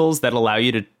crystals that allow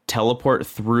you to teleport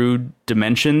through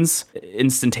dimensions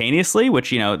instantaneously,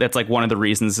 which, you know, that's like one of the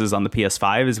reasons is on the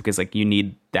PS5 is because like you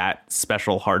need that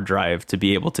special hard drive to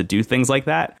be able to do things like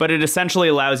that. But it essentially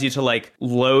allows you to like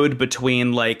load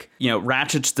between like, you know,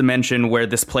 Ratchet's dimension where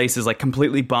this place is like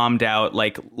completely bombed out,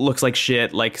 like looks like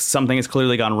shit, like something has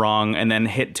clearly gone wrong, and then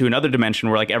hit to another dimension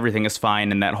where like everything is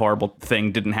fine and that horrible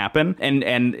thing didn't happen.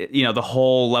 And you know, the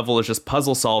whole level is just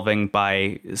puzzle solving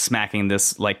by smacking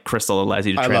this like crystal that allows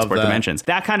you to transport dimensions.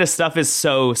 That kind of stuff is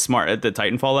so smart at the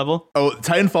Titanfall level. Oh,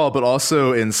 Titanfall, but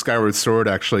also in Skyward Sword,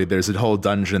 actually, there's a whole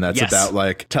dungeon that's about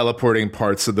like teleporting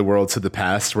parts of the world to the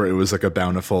past where it was like a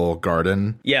bountiful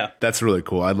garden. Yeah. That's really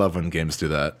cool. I love when games do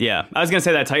that. Yeah. I was going to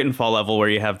say that Titanfall level where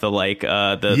you have the like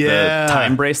the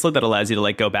time bracelet that allows you to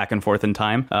like go back and forth in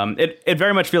time. It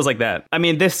very much feels like that. I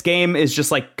mean, this game is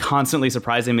just like constantly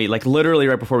surprising me. Like literally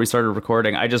right before we started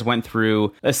recording, I just went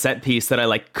through a set piece that I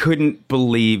like couldn't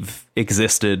believe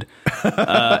existed,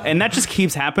 and that just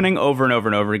keeps happening over and over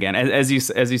and over again. As you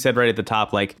said right at the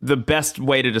top, like the best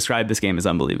way to describe this game is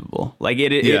unbelievable. Like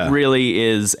it really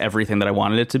is everything that I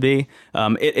wanted it to be.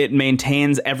 It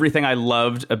maintains everything I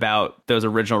loved about those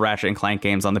original Ratchet and Clank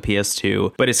games on the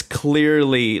PS2, but it's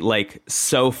clearly like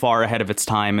so far ahead of its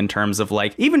time in terms of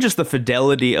like even just the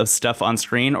fidelity of stuff on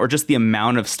screen or just the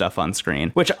amount of stuff on screen.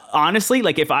 Which honestly,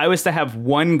 like if I was to have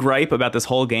one gripe about this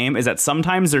whole game, is that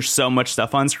sometimes there's so much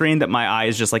stuff on screen that my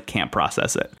eyes just like can't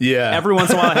process it. Yeah. Every once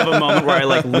in a while I have a moment where I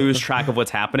like lose track of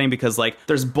what's happening because like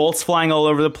there's bolts flying all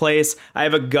over the place. I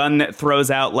have a gun that throws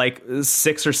out like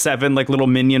 6 or 7 like little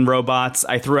minion robots.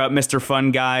 I threw out Mr.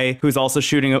 Fun Guy who's also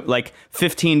shooting like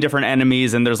 15 different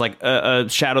enemies, and there's like a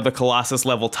Shadow the Colossus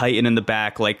level Titan in the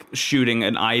back like shooting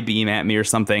an eye beam at me or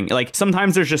something. Like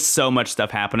sometimes there's just so much stuff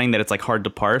happening that it's like hard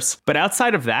to parse. But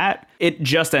outside of that, it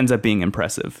just ends up being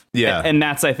impressive. Yeah. And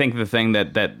that's I think the thing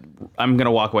that I'm going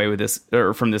to walk away with this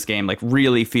or from this game like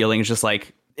really feeling is just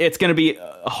like it's going to be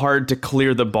hard to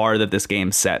clear the bar that this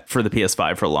game set for the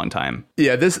PS5 for a long time.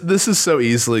 Yeah, this is so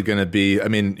easily going to be, I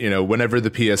mean, you know, whenever the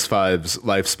PS5's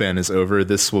lifespan is over,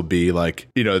 this will be like,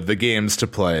 you know, the games to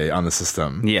play on the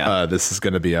system. Yeah. This is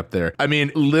going to be up there. I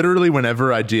mean, literally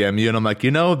whenever I DM you and I'm like,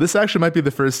 you know, this actually might be the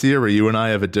first year where you and I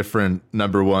have a different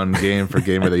 #1 game for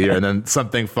Game of the Year, and then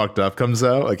something fucked up comes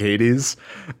out, like Hades.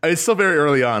 It's still very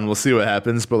early on. We'll see what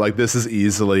happens, but like this is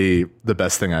easily the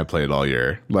best thing I played all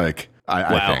year. Like,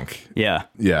 I think. Yeah.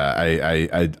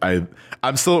 Yeah.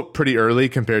 I'm still pretty early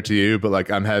compared to you, but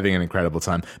like I'm having an incredible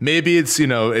time. Maybe it's, you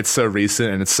know, it's so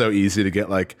recent and it's so easy to get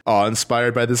like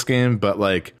awe-inspired by this game, but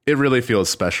like it really feels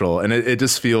special, and it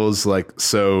just feels like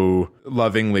so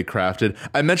lovingly crafted.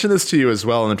 I mentioned this to you as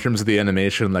well in terms of the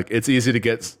animation. Like it's easy to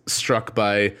get struck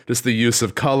by just the use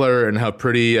of color and how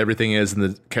pretty everything is and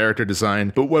the character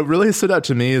design. But what really stood out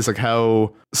to me is like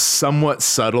how somewhat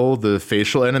subtle the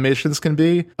facial animations can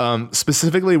be.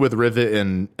 Specifically with Rivet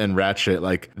and Ratchet,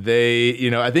 like they, you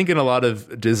know, I think in a lot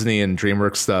of Disney and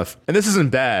DreamWorks stuff, and this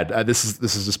isn't bad. This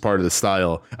is just part of the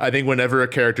style. I think whenever a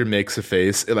character makes a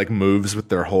face, it like moves with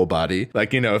their whole body.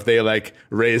 Like, you know, if they like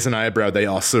raise an eyebrow, they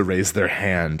also raise their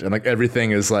hand, and like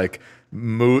everything is like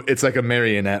it's like a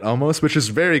marionette almost, which is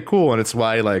very cool, and it's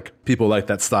why like people like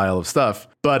that style of stuff.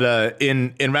 But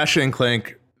in Ratchet and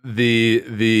Clank,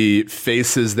 the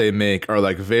faces they make are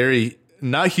like very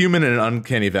not human in an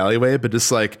uncanny valley way, but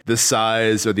just like the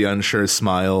size or the unsure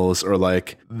smiles, or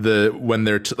like when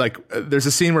they're like there's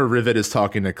a scene where Rivet is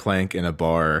talking to Clank in a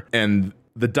bar, and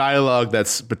the dialogue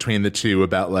that's between the two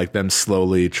about like them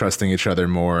slowly trusting each other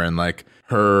more, and like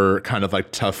her kind of like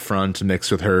tough front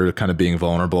mixed with her kind of being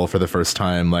vulnerable for the first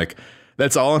time, like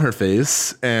that's all in her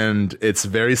face, and it's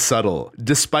very subtle,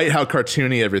 despite how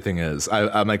cartoony everything is.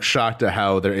 I'm like shocked at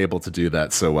how they're able to do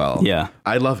that so well. Yeah.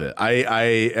 I love it. I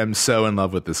am so in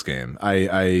love with this game.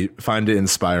 I find it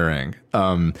inspiring.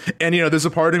 And there's a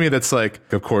part of me that's like,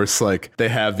 of course, like they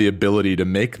have the ability to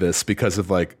make this because of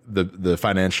like the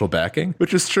financial backing,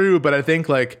 which is true. But I think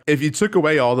like if you took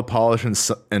away all the polish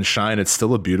and shine, it's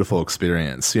still a beautiful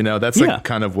experience. That's like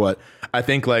kind of what I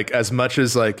think. Like as much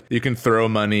as like you can throw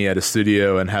money at a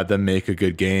studio and have them make a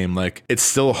good game, like it's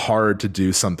still hard to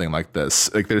do something like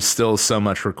this. Like there's still so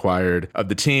much required of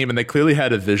the team, and they clearly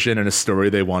had a vision and a story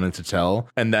they wanted to tell,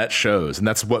 and that shows, and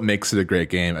that's what makes it a great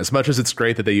game. As much as it's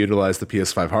great that they utilize the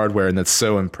PS5 hardware, and that's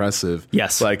so impressive.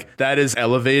 Yes. Like that is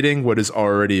elevating what is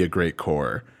already a great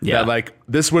core. Yeah. That like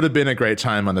this would have been a great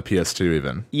time on the PS2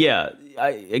 even. Yeah.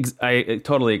 I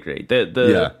totally agree.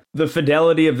 The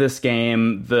fidelity of this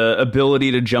game, the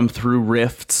ability to jump through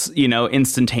rifts,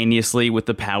 instantaneously with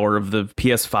the power of the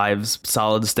PS5's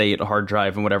solid state hard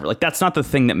drive and whatever. Like that's not the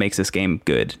thing that makes this game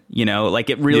good. Like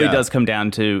it really does come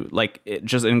down to like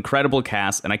just an incredible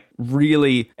cast. And I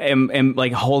really am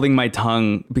like holding my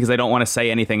tongue because I don't want to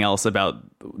say anything else about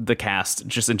the cast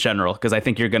just in general, because I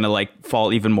think you're going to like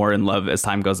fall even more in love as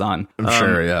time goes on. I'm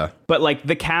sure. Yeah. But like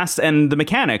the cast and the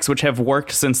mechanics, which have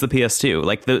worked since the PS2,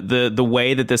 like the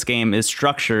way that this game is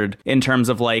structured in terms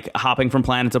of like hopping from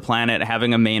planet to planet,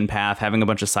 having a main path, having a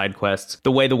bunch of side quests,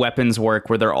 the way the weapons work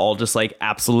where they're all just like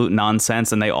absolute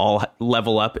nonsense and they all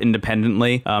level up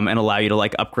independently and allow you to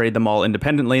like upgrade them all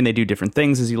independently, and they do different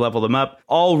things as you level them up.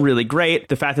 All really great.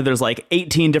 The fact that there's like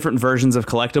 18 different versions of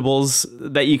collectibles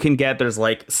that you can get. There's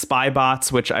like spy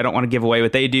bots, which I don't want to give away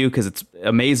what they do because it's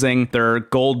amazing. There are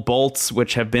gold bolts,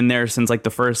 which have been there since like the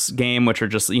first game, which are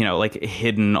just, like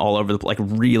hidden all over the, like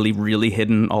really, really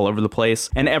hidden all over the place.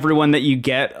 And everyone that you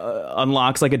get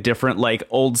unlocks like a different, like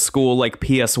old school, like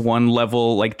PS1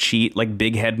 level, like cheat, like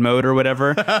big head mode or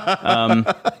whatever.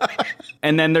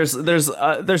 And then there's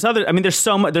other, I mean, there's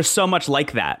so much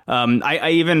like that. I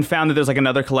even found that there's like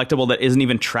another collectible that isn't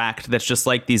even tracked. That's just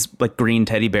like these like green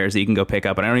teddy bears that you can go pick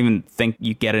up. And I don't even think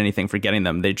you get anything for getting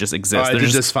them. They just exist. I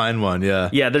just find one. Yeah.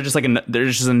 Yeah. They're just like,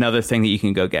 there's just another thing that you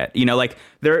can go get, like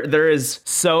there is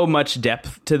so much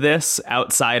depth to this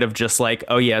outside of just like,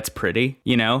 oh yeah, it's pretty,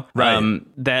 right.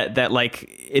 That like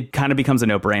it kind of becomes a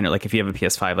no-brainer. Like if you have a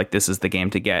PS5, like this is the game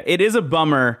to get. It is a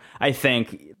bummer, I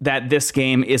think, that this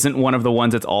game isn't one of the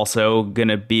ones that's also going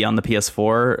to be on the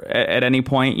PS4 at any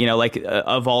point.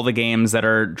 Of all the games that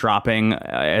are dropping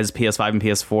as PS5 and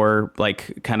PS4,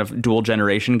 like kind of dual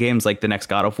generation games, like the next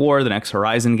God of War, the next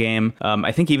Horizon game,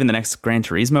 I think even the next Gran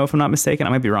Turismo, if I'm not mistaken. I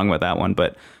might be wrong about that one,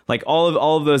 but like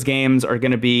all of those games are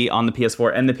going to be on the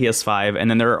PS4 and the PS5, and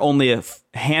then there are only a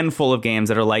handful of games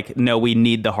that are like, no, we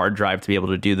need the hard drive to be able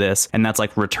to do this, and that's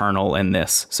like Returnal and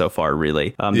this so far,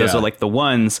 really. Those are like the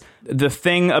ones. The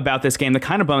thing about this game that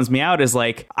kind of bums me out is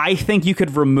like, I think you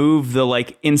could remove the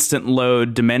like instant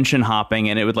load dimension hopping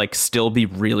and it would like still be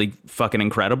really fucking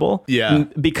incredible. Yeah.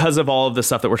 Because of all of the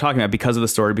stuff that we're talking about, because of the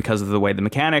story, because of the way the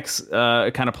mechanics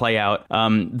kind of play out.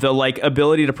 The like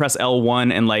ability to press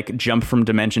L1 and like jump from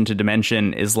dimension to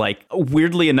dimension is like,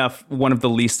 weirdly enough, one of the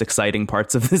least exciting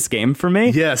parts of this game for me.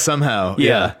 Yeah, somehow.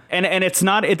 Yeah. And it's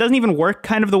not, it doesn't even work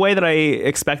kind of the way that I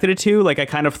expected it to. Like I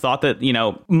kind of thought that,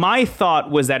 my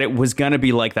thought was that it was going to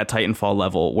be like that Titanfall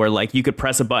level where like you could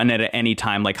press a button at any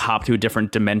time, like hop to a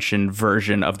different dimension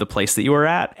version of the place that you were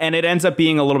at. And it ends up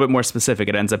being a little bit more specific.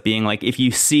 It ends up being like, if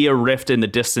you see a rift in the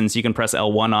distance, you can press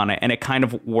L1 on it. And it kind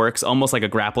of works almost like a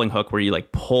grappling hook where you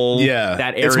like pull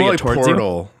that area it's more like towards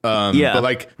Portal, you. But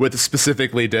like with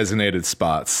specifically designated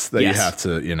spots that you have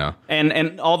to,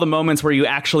 And all the moments where you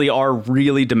actually are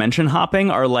really dimension hopping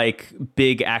are like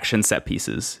big action set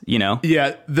pieces,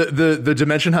 Yeah, the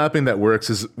dimension hopping that works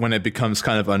is when it becomes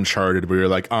kind of Uncharted, where you're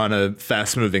like on a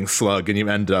fast moving slug and you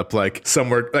end up like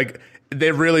somewhere like.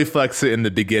 They really flex it in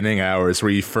the beginning hours where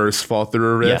you first fall through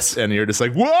a rift and you're just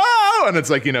like, whoa! And it's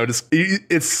like,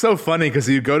 it's so funny because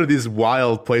you go to these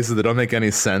wild places that don't make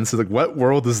any sense. It's like, what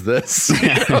world is this?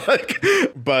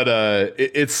 But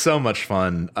it's so much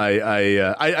fun. I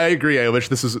agree. I wish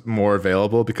this was more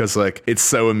available because like it's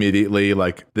so immediately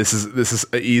like this is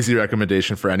an easy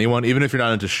recommendation for anyone, even if you're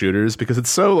not into shooters, because it's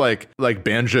so like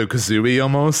Banjo-Kazooie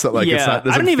almost that like it's not.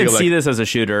 I don't even see this as a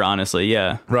shooter, honestly.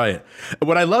 Yeah. Right.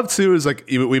 What I love too is is like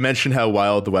we mentioned how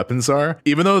wild the weapons are.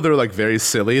 Even though they're like very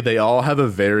silly, they all have a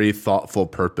very thoughtful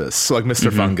purpose. So like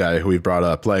Mr. Fungi, who we brought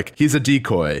up, like he's a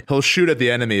decoy. He'll shoot at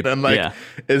the enemy and like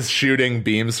is shooting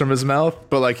beams from his mouth,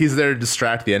 but like he's there to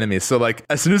distract the enemy. So like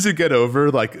as soon as you get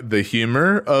over like the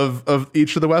humor of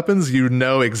each of the weapons, you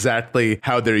know exactly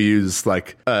how they're used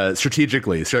like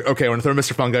strategically. So you're like, okay, I'm gonna throw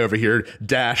Mr. Fungi over here,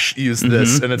 dash, use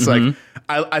this. And it's like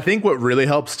I think what really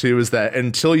helps too is that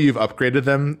until you've upgraded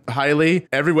them highly,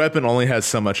 every weapon only has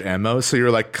so much ammo, so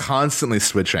you're like constantly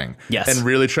switching and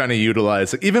really trying to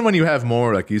utilize, like, even when you have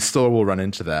more, like you still will run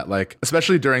into that, like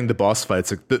especially during the boss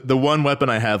fights. Like the one weapon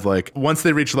I have, like once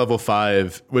they reach level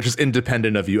 5, which is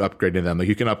independent of you upgrading them, like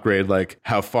you can upgrade like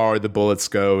how far the bullets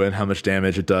go and how much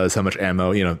damage it does, how much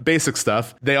ammo, you know, basic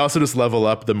stuff. They also just level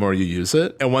up the more you use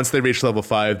it, and once they reach level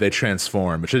 5 they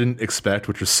transform, which I didn't expect,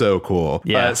 which was so cool.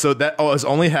 So that has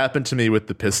only happened to me with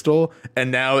the pistol,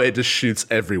 and now it just shoots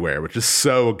everywhere, which is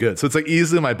so good. So it's like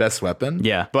easily my best weapon.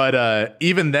 But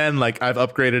even then, like I've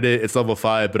upgraded it, it's level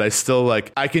 5, but I still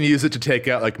like I can use it to take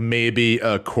out like maybe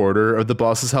a quarter of the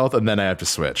boss's health, and then I have to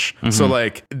switch. So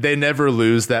like they never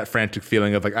lose that frantic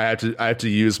feeling of like I have to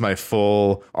use my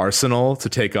full arsenal to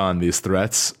take on these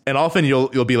threats. And often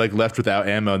you'll be like left without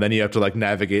ammo, and then you have to like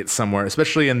navigate somewhere,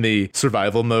 especially in the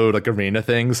survival mode, like arena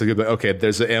things. So you'll be like, okay,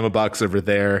 there's an ammo box over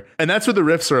there. And that's where the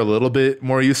rifts are a little bit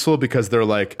more useful, because they're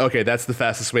like, okay, that's the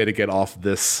fastest way to get off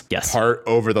this part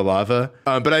over the lava.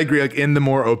 But I agree, like in the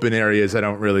more open areas,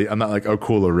 I'm not like, oh,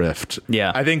 cool, a rift.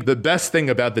 I think the best thing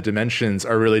about the dimensions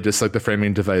are really just like the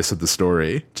framing device of the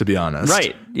story, to be honest.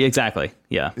 Right. Exactly.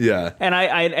 Yeah. And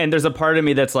and there's a part of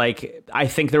me that's like, I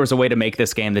think there was a way to make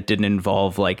this game that didn't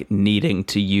involve like needing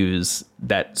to use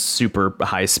that super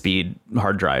high speed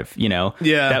hard drive, you know?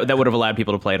 That would have allowed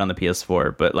people to play it on the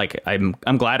PS4. But like, I'm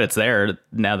glad it's there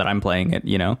now that I'm playing it,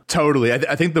 you know? Totally.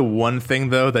 I think the one thing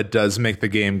though that does make the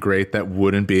game great that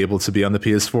wouldn't be able to be on the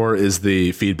PS4 is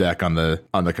the feedback on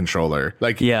the controller.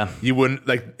 Like, you wouldn't,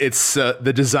 like, it's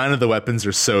the design of the weapons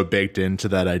are so baked into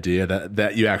that idea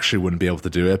that you actually wouldn't be able to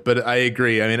do it. But I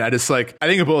agree. I mean, I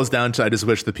think it boils down to I just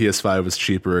wish the PS5 was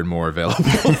cheaper and more available,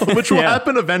 which will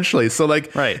happen eventually. So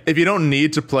like, if you don't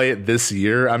need to play it this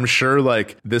year, I'm sure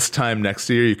like this time next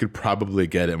year you could probably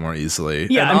get it more easily.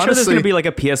 And I'm sure there's going to be like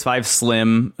a PS5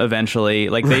 Slim eventually.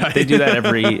 Like they do that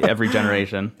every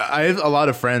generation. I have a lot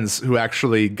of friends who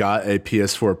actually got a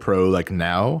PS4 Pro like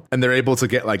now, and they're able to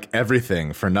get like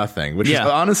everything for nothing, which is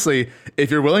honestly,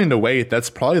 if you're willing to wait, that's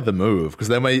probably the move, because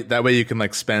that way you can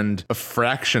like spend a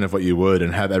fraction of what you would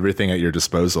and have everything at your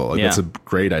disposal. Like that's a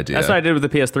great idea. That's what I did with the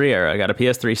PS3 era. I got a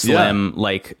PS3 Slim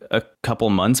like a couple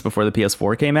months before the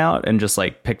PS4 came out, and just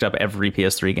like picked up every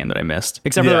PS3 game that I missed,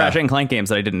 except for the Ratchet and Clank games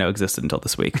that I didn't know existed until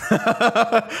this week.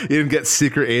 You didn't get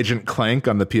Secret Agent Clank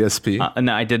on the PSP?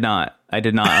 No, I did not,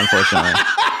 unfortunately.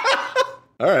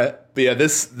 All right. But yeah,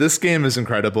 this game is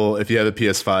incredible. If you have a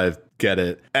PS5, get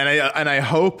it. And I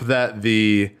hope that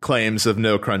the claims of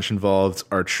no crunch involved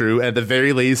are true. At the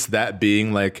very least, that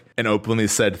being like an openly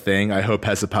said thing, I hope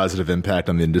has a positive impact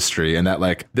on the industry, and that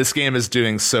like this game is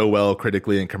doing so well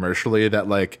critically and commercially that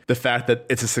like the fact that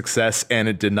it's a success and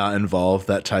it did not involve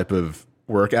that type of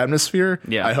work atmosphere,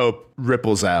 I hope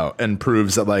ripples out and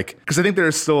proves that, like, because I think there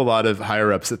are still a lot of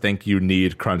higher ups that think you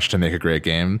need crunch to make a great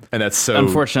game, and that's so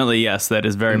unfortunately, yes, that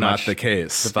is very not much the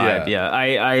case. The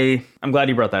vibe. I'm glad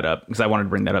you brought that up, because I wanted to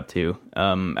bring that up too.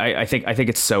 I think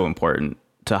it's so important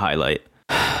to highlight.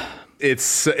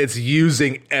 It's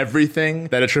using everything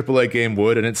that a AAA game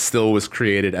would, and it still was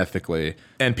created ethically.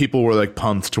 And people were like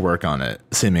pumped to work on it,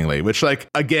 seemingly. Which, like,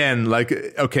 again, like,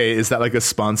 okay, is that like a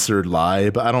sponsored lie?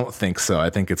 But I don't think so.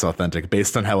 I think it's authentic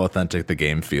based on how authentic the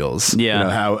game feels. Yeah, you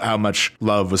know, how much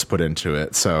love was put into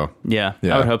it. So yeah,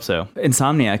 I would hope so.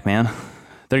 Insomniac, man,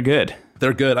 they're good.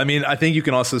 They're good. I mean, I think you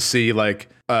can also see, like,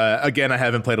 again, I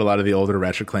haven't played a lot of the older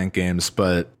Ratchet Clank games,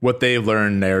 but what they've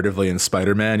learned narratively in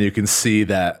Spider-Man, you can see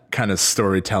that kind of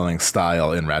storytelling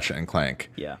style in Ratchet and Clank.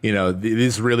 Yeah. You know,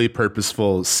 these really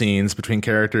purposeful scenes between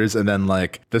characters, and then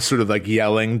like this sort of like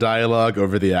yelling dialogue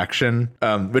over the action,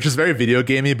 which is very video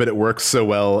gamey, but it works so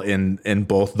well in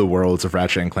both the worlds of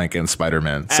Ratchet and Clank and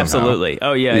Spider-Man. Absolutely.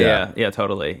 Oh yeah,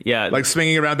 totally. Yeah. Like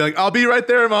swinging around, being like, "I'll be right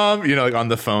there, Mom," you know, like on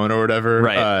the phone or whatever.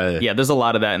 Right. Yeah, there's a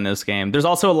lot of that in this game. There's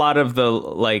also a lot of the,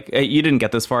 like, you didn't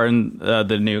get this far in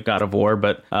the new God of War,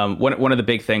 but one of the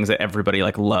big things that everybody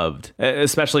like loved,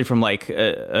 especially from like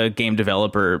a game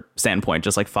developer standpoint,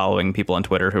 just like following people on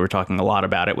Twitter who were talking a lot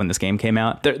about it when this game came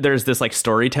out, there's this like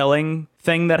storytelling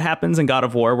thing that happens in God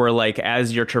of War, where like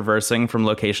as you're traversing from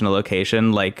location to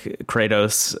location, like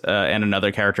Kratos and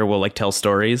another character will like tell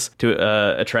stories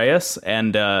to Atreus,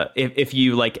 and if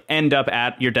you like end up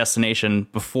at your destination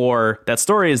before that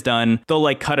story is done, they'll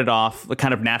like cut it off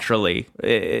kind of naturally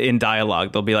in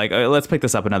dialogue. They'll be like, oh, let's pick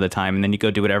this up another time, and then you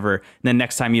go do whatever. And then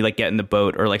next time you like get in the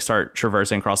boat or like start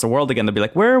traversing across the world again, they'll be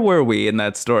like, where were we in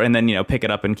that story? And then, you know, pick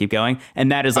it up and keep going.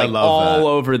 And that is like all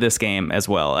over this game as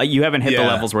well. You haven't hit the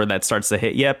levels where that starts to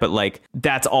hit yet, but like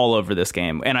that's all over this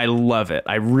game. And I love it.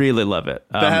 I really love it.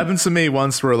 That happened to me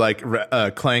once where like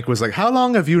Clank was like, how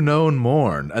long have you known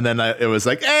Morn? And then it was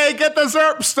like, hey, get the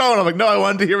Zerp stone. I'm like, no, I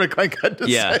wanted to hear what Clank had to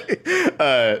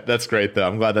say. That's great though.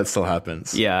 I'm glad that still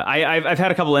happens. Yeah. I've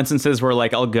had a couple instances where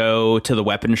like I'll go to the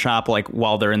weapon shop like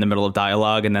while they're in the middle of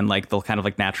dialogue, and then like they'll kind of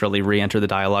like naturally re-enter the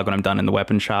dialogue when I'm done in the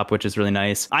weapon shop, which is really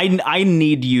nice. I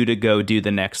need you to go do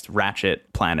the next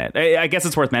Ratchet planet. I guess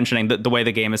it's worth mentioning that the way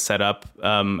the game is set up, we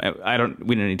don't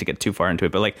need to get too far into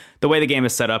it, but like the way the game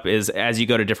is set up is as you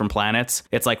go to different planets,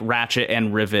 it's like Ratchet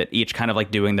and Rivet each kind of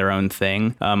like doing their own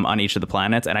thing on each of the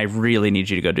planets, and I really need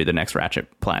you to go do the next Ratchet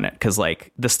planet, because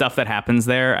like the stuff that happens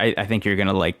there, I think you're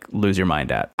gonna like lose your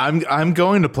mind at. I'm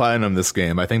going to platinum this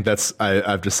game. I think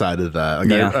I've decided that.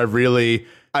 Like, I really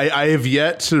I have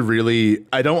yet to really,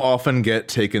 I don't often get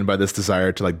taken by this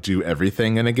desire to like do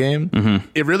everything in a game. Mm-hmm.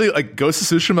 It really, like Ghost of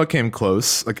Tsushima came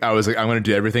close. Like I was like, I'm going to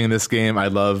do everything in this game. I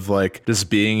love like just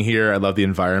being here. I love the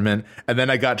environment. And then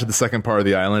I got to the second part of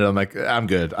the island. And I'm like, I'm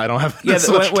good. I don't have this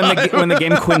much time. When the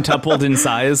game quintupled in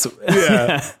size.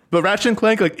 Yeah. But Ratchet and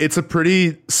Clank, like it's a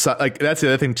pretty, like that's the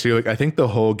other thing too. Like I think the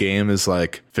whole game is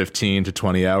like 15 to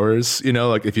 20 hours, you know,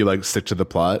 like if you like stick to the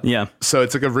plot. Yeah. So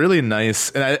it's like a really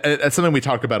nice, and that's something we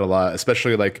talk about a lot,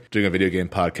 especially like doing a video game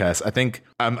podcast. I think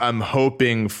I'm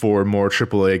hoping for more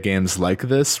AAA games like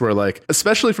this, where like,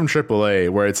 especially from AAA,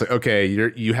 where it's like, okay,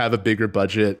 you have a bigger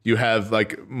budget, you have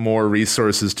like more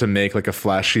resources to make like a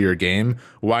flashier game.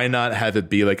 Why not have it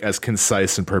be like as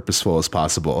concise and purposeful as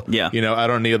possible? Yeah. You know, I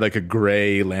don't need like a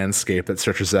gray landscape that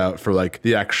stretches out for like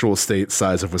the actual state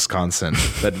size of Wisconsin.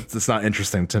 That's not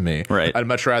interesting to me. Right. I'd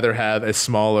much rather have a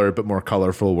smaller but more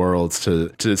colorful worlds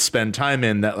to spend time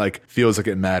in that like feels like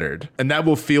it mattered, and that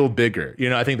will feel bigger. You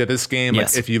know, I think that this game,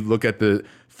 yes. Like, if you look at the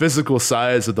physical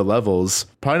size of the levels,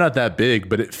 probably not that big,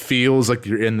 but it feels like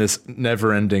you're in this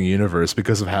never-ending universe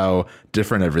because of how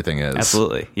different everything is.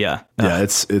 Absolutely, yeah. Yeah,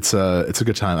 it's a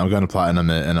good time. I'm going to platinum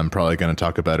it, and I'm probably going to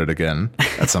talk about it again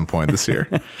at some point this year.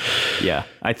 Yeah,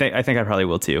 I think I probably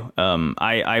will too.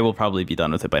 I will probably be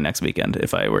done with it by next weekend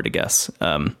if I were to guess.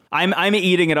 I'm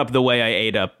eating it up the way I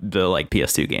ate up the like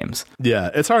PS2 games. Yeah,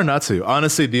 it's hard not to.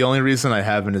 Honestly, the only reason I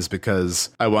haven't is because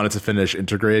I wanted to finish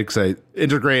Intergrade, because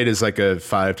Intergrade is like a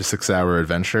 5 to 6 hour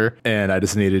adventure, and I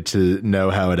just needed to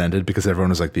know how it ended because everyone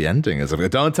was like, the ending is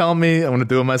like, don't tell me, I want to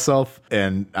do it myself.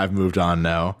 And I've moved on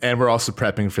now, and we're also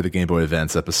prepping for the Game Boy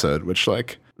Advance episode, which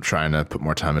like I'm trying to put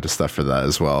more time into stuff for that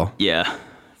as well. Yeah,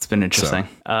 it's been interesting.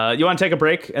 So. You want to take a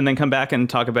break and then come back and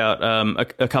talk about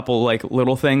a couple like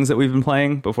little things that we've been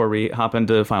playing before we hop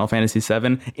into Final Fantasy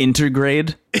VII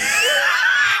Intergrade?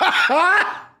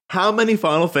 How many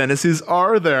Final Fantasies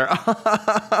are there?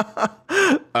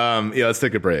 Yeah, let's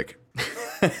take a break.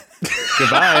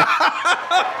 Goodbye.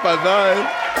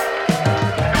 Bye-bye.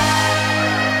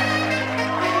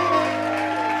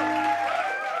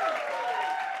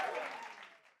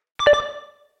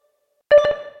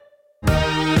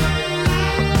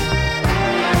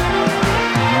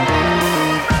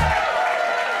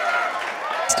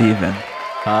 Steven.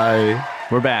 Hi.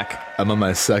 We're back. I'm on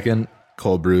my second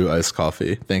cold brew iced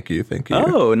coffee. Thank you.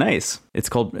 Oh, nice.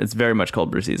 It's very much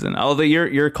cold brew season. Although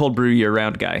you're a cold brew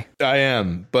year-round guy. I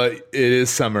am, but it is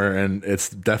summer, and it's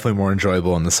definitely more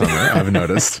enjoyable in the summer. I've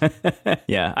noticed.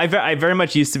 Yeah, I very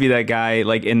much used to be that guy,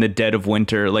 like in the dead of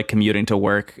winter, like commuting to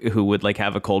work, who would like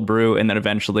have a cold brew, and then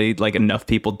eventually, like enough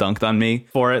people dunked on me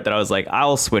for it that I was like,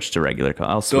 I'll switch to regular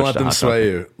coffee. Don't let them sway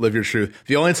you. Live your truth.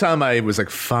 The only time I was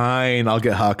like, fine, I'll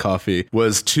get hot coffee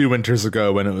was 2 winters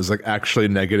ago when it was like actually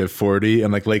 -40,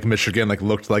 and like Lake Michigan like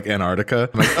looked like Antarctica.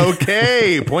 I'm like,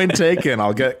 okay, point taken.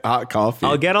 I'll get hot coffee.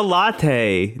 I'll get a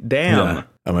latte. Damn. Yeah.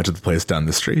 I went to the place down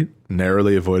the street,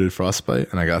 narrowly avoided frostbite,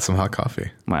 and I got some hot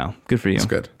coffee. Wow, good for you. It's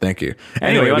good. Thank you.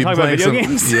 Anyway, you want to talk about video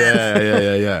games?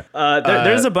 Yeah.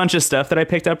 There's a bunch of stuff that I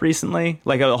picked up recently,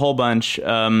 like a whole bunch.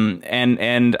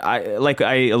 And I, like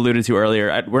I alluded to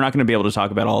earlier, we're not going to be able to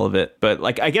talk about all of it, but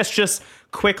like I guess just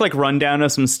quick like rundown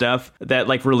of some stuff that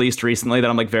like released recently that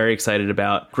I'm like very excited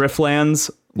about. Griftlands.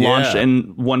 Launched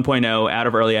in 1.0 out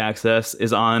of early access,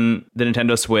 is on the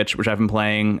Nintendo Switch, which I've been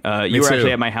playing. You were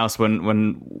actually at my house when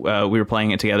we were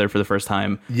playing it together for the first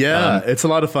time. Yeah, it's a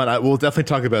lot of fun. We'll definitely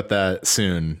talk about that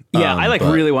soon. Yeah, I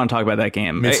really want to talk about that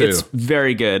game. Me too. It's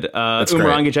very good.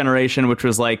 Umurangi Generation, which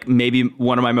was like maybe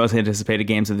one of my most anticipated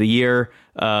games of the year.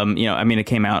 It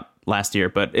came out last year,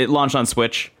 but it launched on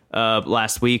Switch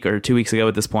last week or 2 weeks ago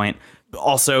at this point.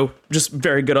 Also, just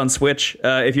very good on Switch.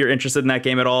 If you're interested in that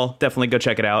game at all, definitely go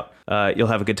check it out. You'll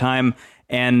have a good time.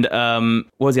 And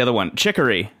what was the other one?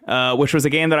 Chicory, which was a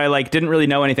game that I didn't really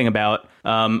know anything about.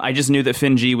 I just knew that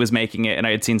FinG was making it, and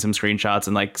I had seen some screenshots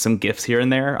and some GIFs here and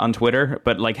there on Twitter,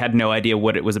 but had no idea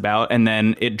what it was about. And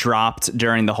then it dropped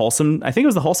during the Wholesome. I think it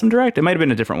was the Wholesome Direct. It might have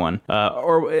been a different one,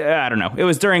 or I don't know. It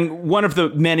was during one of the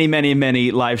many, many,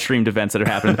 many live streamed events that have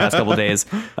happened in the past couple of days,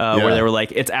 where they were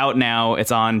like, "It's out now.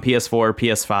 It's on PS4,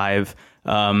 PS5."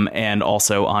 And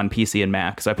also on PC and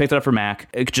Mac. So I picked it up for Mac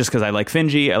just because I like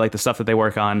FinG. I like the stuff that they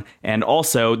work on. And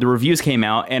also the reviews came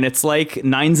out and it's like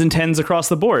 9s and 10s across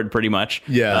the board, pretty much.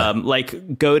 Yeah.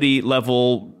 GOTY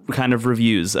level kind of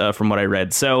reviews from what I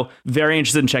read. So very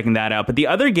interested in checking that out. But the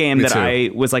other game that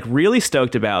I was really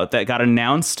stoked about that got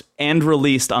announced and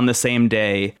released on the same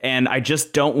day, and I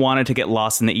just don't want it to get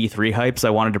lost in the E3 hype, so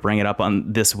I wanted to bring it up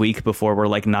on this week before we're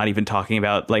not even talking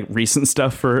about recent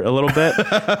stuff for a little bit,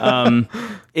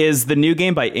 is the new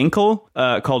game by Inkle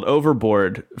called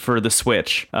Overboard for the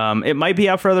Switch. It might be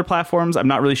out for other platforms. I'm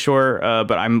not really sure,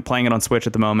 but I'm playing it on Switch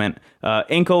at the moment.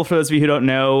 Inkle, for those of you who don't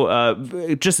know,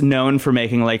 just known for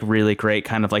making really great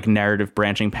kind of narrative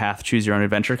branching path, choose your own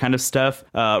adventure kind of stuff.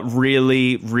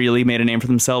 Really, really made a name for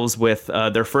themselves with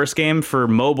their first game for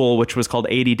mobile, which was called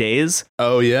 80 Days.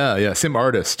 Oh, yeah. Same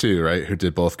artist, too, right? Who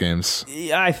did both games?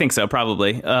 Yeah, I think so,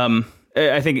 probably.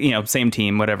 I think, same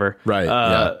team, whatever. Right.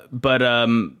 Yeah. But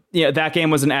that game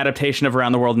was an adaptation of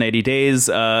Around the World in 80 Days.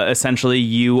 Essentially,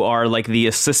 you are the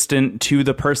assistant to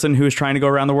the person who is trying to go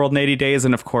around the world in 80 days.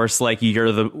 And of course,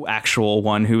 you're the actual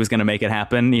one who is going to make it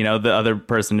happen. The other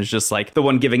person is just the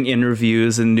one giving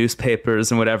interviews in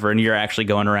newspapers and whatever. And you're actually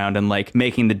going around and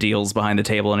making the deals behind the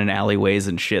table and in alleyways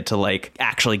and shit to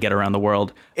actually get around the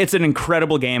world. It's an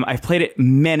incredible game. I've played it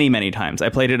many, many times. I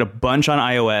played it a bunch on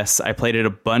iOS. I played it a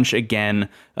bunch again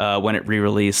when it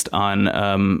re-released on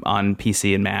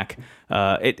PC and Mac.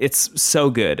 It's so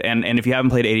good. And if you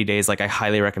haven't played 80 Days, I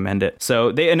highly recommend it.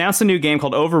 So they announced a new game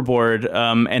called Overboard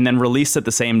and then released it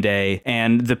the same day.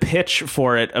 And the pitch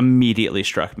for it immediately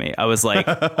struck me. I was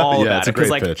all about it.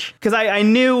 Because I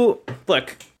knew,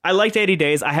 look, I liked 80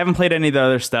 Days. I haven't played any of the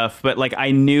other stuff, but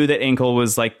I knew that Inkle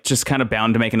was just kind of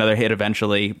bound to make another hit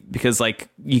eventually, because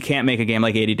you can't make a game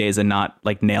like 80 Days and not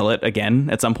nail it again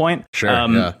at some point. Sure.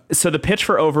 Yeah. So the pitch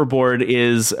for Overboard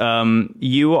is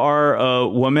you are a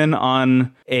woman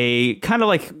on a kind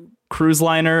of cruise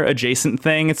liner adjacent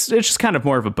thing. It's just kind of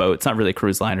more of a boat. It's not really a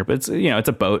cruise liner, but it's it's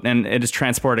a boat, and it is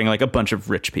transporting a bunch of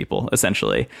rich people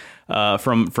essentially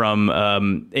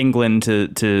from England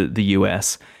to the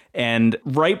US. And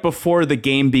right before the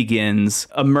game begins,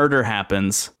 a murder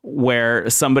happens where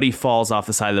somebody falls off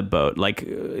the side of the boat,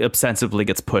 ostensibly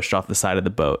gets pushed off the side of the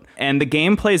boat. And the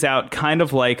game plays out kind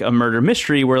of like a murder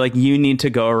mystery where you need to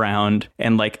go around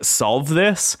and solve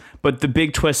this. But the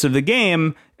big twist of the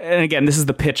game, and again, this is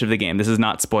the pitch of the game, this is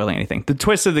not spoiling anything. The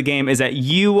twist of the game is that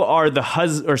you are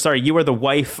you are the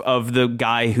wife of the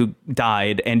guy who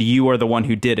died, and you are the one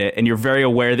who did it. And you're very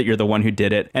aware that you're the one who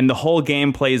did it. And the whole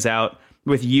game plays out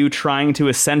with you trying to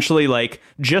essentially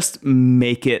just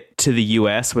make it to the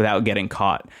US without getting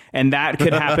caught. And that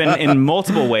could happen in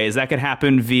multiple ways. That could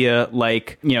happen via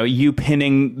you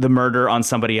pinning the murder on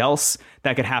somebody else.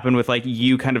 That could happen with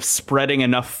you kind of spreading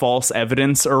enough false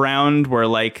evidence around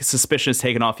where suspicion is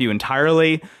taken off you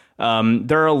entirely.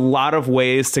 There are a lot of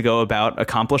ways to go about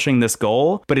accomplishing this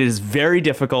goal, but it is very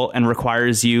difficult and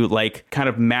requires you kind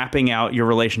of mapping out your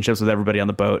relationships with everybody on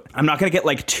the boat. I'm not going to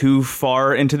get too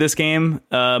far into this game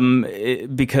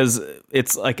because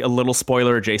it's a little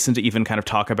spoiler adjacent to even kind of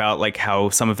talk about how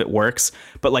some of it works.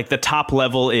 But the top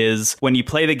level is when you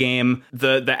play the game,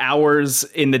 the hours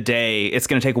in the day, it's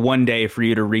going to take 1 day for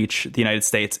you to reach the United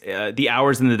States. The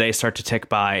hours in the day start to tick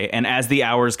by. And as the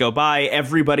hours go by,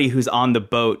 everybody who's on the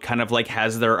boat kind of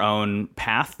has their own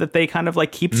path that they kind of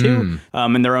keep to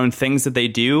and their own things that they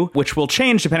do, which will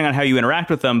change depending on how you interact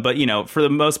with them. But, for the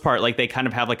most part, they kind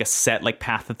of have a set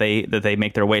path that they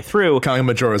make their way through. Kind of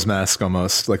like Majora's Mask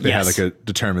almost. They have a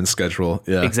determined schedule.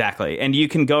 Yeah, exactly. And you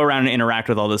can go around and interact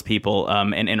with all those people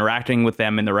and interacting with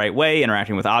them in the right way,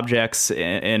 interacting with objects,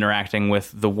 interacting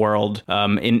with the world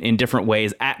in different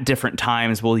ways at different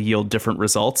times will yield different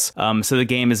results. So the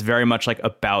game is very much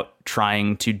about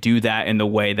trying to do that in the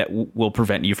way that will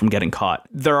prevent you from getting caught.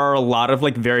 There are a lot of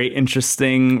like very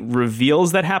interesting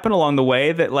reveals that happen along the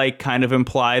way that like kind of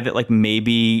imply that like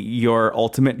maybe your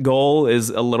ultimate goal is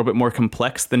a little bit more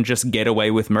complex than just get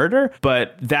away with murder.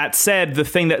 But that said, the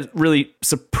thing that really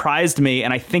surprised me,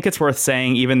 and I think it's worth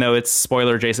saying, even though it's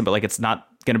spoiler adjacent, but like it's not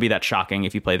going to be that shocking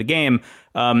if you play the game,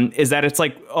 is that it's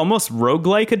like almost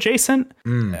roguelike adjacent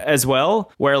as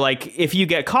well, where like if you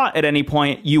get caught at any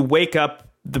point, you wake up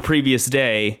the previous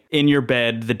day in your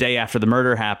bed the day after the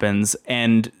murder happens,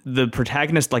 and the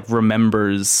protagonist like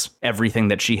remembers everything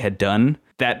that she had done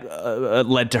that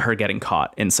led to her getting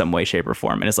caught in some way, shape, or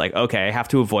form. And it's like, okay, I have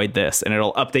to avoid this. And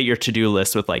it'll update your to-do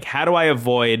list with like, how do I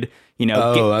avoid,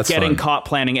 getting caught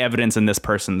planting evidence in this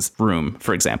person's room,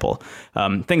 for example,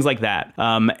 things like that.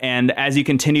 And as you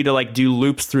continue to like do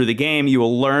loops through the game, you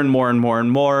will learn more and more and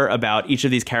more about each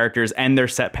of these characters and their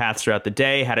set paths throughout the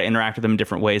day, how to interact with them in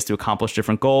different ways to accomplish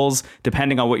different goals,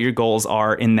 depending on what your goals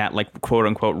are in that like quote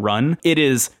unquote run. It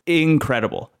is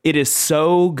incredible. It is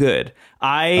so good.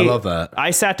 I love that.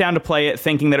 I sat down to play it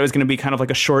thinking that it was going to be kind of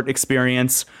like a short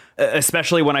experience,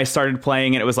 especially when I started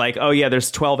playing and it was like, oh yeah,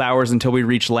 there's 12 hours until we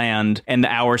reach land, and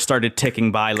the hours started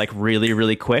ticking by like really,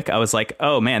 really quick. I was like,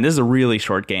 oh man, this is a really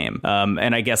short game.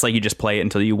 And I guess like you just play it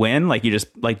until you win. Like you just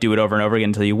like do it over and over again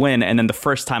until you win. And then the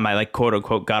first time I like quote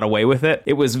unquote got away with it,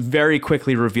 it was very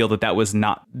quickly revealed that that was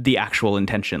not the actual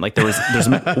intention. Like there's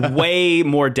way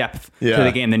more depth to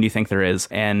the game than you think there is.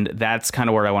 And that's kind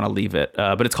of where I want to leave it.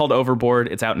 But it's called Overboard.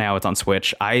 It's out now. It's on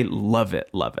Switch. I love it.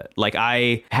 Love it. Like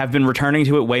I have been returning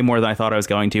to it way more than I thought I was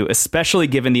going to, especially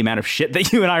given the amount of shit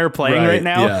that you and I are playing right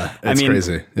now. Yeah, it's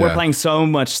crazy. Yeah. We're playing so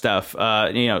much stuff.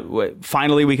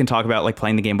 Finally we can talk about like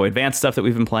playing the Game Boy Advance stuff that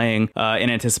we've been playing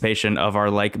in anticipation of our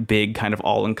like big kind of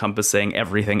all-encompassing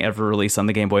everything ever released on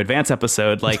the Game Boy Advance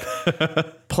episode. Like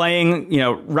playing,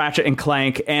 Ratchet and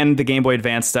Clank and the Game Boy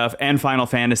Advance stuff and Final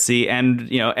Fantasy and,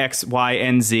 X, Y,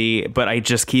 and Z. But I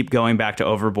just keep going back to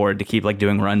Overboard to keep like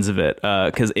doing runs of it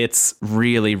because it's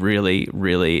really, really,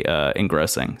 really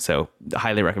engrossing. So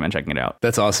highly recommend checking it out.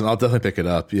 That's awesome. I'll definitely pick it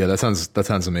up. Yeah, that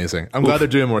sounds amazing. I'm glad they're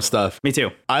doing more stuff. Me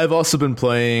too. I've also been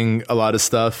playing a lot of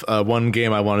stuff. One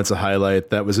game I wanted to highlight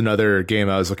that was another game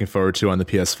I was looking forward to on the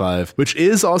PS5, which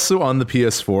is also on the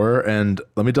PS4. And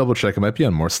let me double check. It might be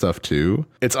on more stuff too.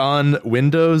 It's on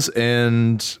Windows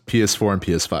and PS4 and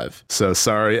PS5. So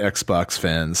sorry, Xbox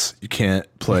fans, you can't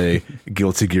play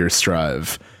Guilty Gear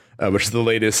Strive, which is the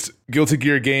latest Guilty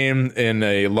Gear game in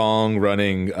a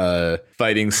long-running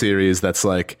fighting series that's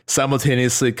like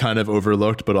simultaneously kind of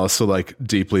overlooked, but also like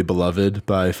deeply beloved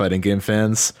by fighting game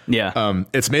fans. Yeah.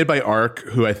 It's made by Arc,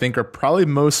 who I think are probably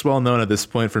most well known at this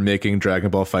point for making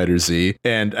Dragon Ball FighterZ.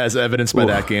 And as evidenced by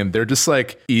that game, they're just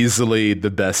like easily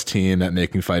the best team at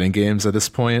making fighting games at this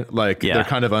point. Like they're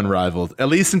kind of unrivaled, at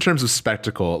least in terms of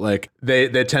spectacle. Like they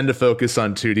tend to focus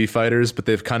on 2D fighters, but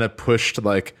they've kind of pushed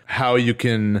like how you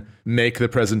can make the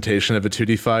presentation of a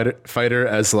 2D fighter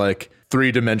as like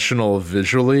three-dimensional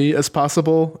visually as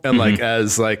possible, and like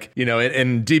as like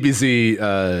in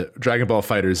DBZ, Dragon Ball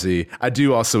FighterZ. I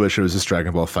do also wish it was just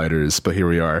Dragon Ball Fighters, but here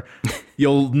we are.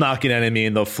 You'll knock an enemy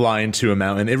and they'll fly into a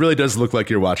mountain. It really does look like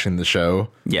you're watching the show.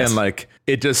 Yes. And like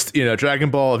it just, Dragon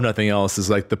Ball, if nothing else, is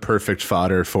like the perfect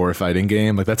fodder for a fighting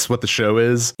game. Like that's what the show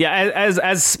is. Yeah,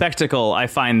 as spectacle, I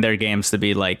find their games to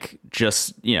be like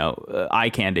just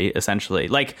eye candy essentially.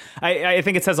 Like I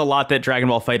think it says a lot that Dragon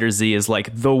Ball FighterZ is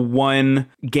like the one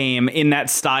game in that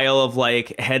style of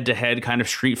like head-to-head kind of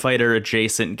Street Fighter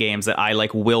adjacent games that I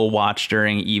like will watch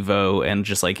during Evo and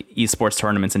just like esports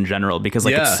tournaments in general, because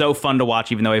like it's so fun to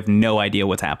watch even though I have no idea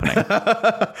what's happening.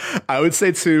 I would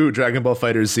say too, Dragon Ball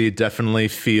FighterZ definitely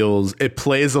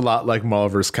plays a lot like Marvel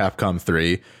vs. Capcom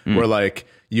 3, where like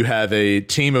you have a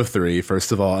team of 3,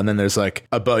 first of all, and then there's like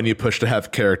a button you push to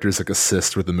have characters like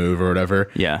assist with the move or whatever.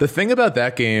 Yeah. The thing about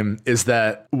that game is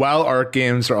that while Arc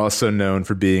games are also known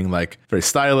for being like very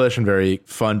stylish and very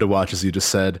fun to watch, as you just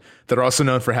said, they're also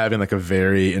known for having like a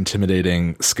very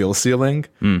intimidating skill ceiling.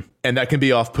 And that can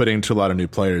be off-putting to a lot of new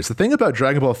players. The thing about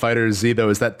Dragon Ball FighterZ, though,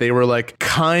 is that they were like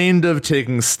kind of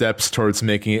taking steps towards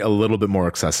making it a little bit more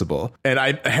accessible. And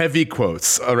heavy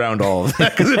quotes around all of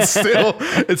that, because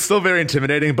it's still very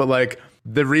intimidating, but like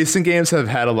the recent games have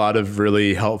had a lot of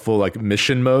really helpful like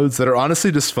mission modes that are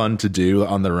honestly just fun to do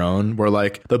on their own, where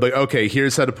like they'll be like, okay,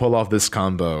 here's how to pull off this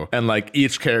combo, and like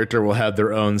each character will have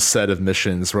their own set of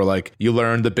missions where like you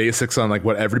learn the basics on like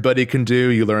what everybody can do,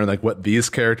 you learn like what these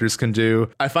characters can do.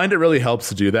 I find it really helps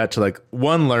to do that, to like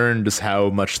one, learn just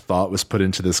how much thought was put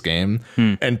into this game,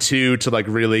 and two, to like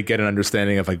really get an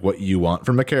understanding of like what you want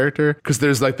from a character, because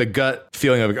there's like the gut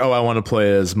feeling of like, oh, I want to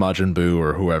play as Majin Buu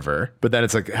or whoever, but then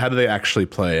it's like, how do they actually actually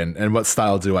play and what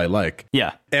style do I like.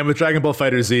 Yeah. And with Dragon Ball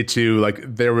Fighter Z2, like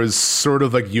there was sort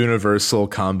of like universal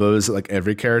combos that like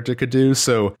every character could do.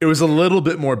 So it was a little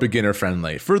bit more beginner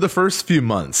friendly for the first few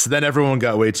months. Then everyone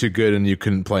got way too good and you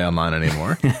couldn't play online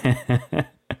anymore.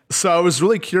 So I was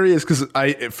really curious because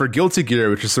for Guilty Gear,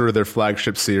 which is sort of their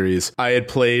flagship series, I had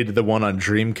played the one on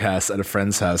Dreamcast at a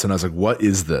friend's house, and I was like, what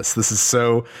is this? This is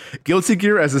so... Guilty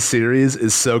Gear as a series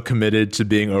is so committed to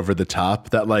being over the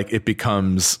top that like it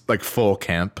becomes like full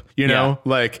camp, you know?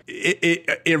 Like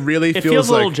it really feels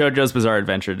a like... little JoJo's Bizarre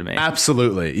Adventure to me.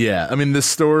 Absolutely, yeah. I mean, the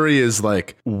story is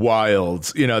like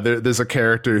wild. You know, there's a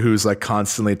character who's like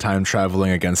constantly time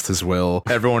traveling against his will.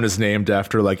 Everyone is named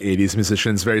after like 80s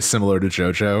musicians, very similar to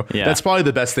JoJo. Yeah. That's probably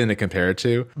the best thing to compare it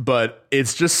to. But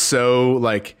it's just so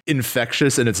like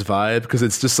infectious in its vibe because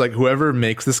it's just like whoever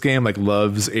makes this game like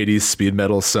loves 80s speed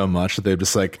metal so much that they've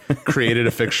just like created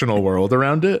a fictional world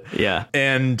around it. Yeah.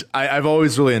 And I've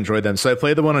always really enjoyed them. So I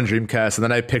played the one on Dreamcast and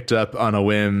then I picked up on a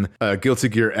whim Guilty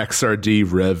Gear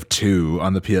XRD Rev 2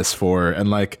 on the PS4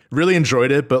 and like really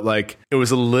enjoyed it. But like it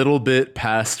was a little bit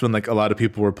past when like a lot of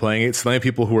people were playing it. So the only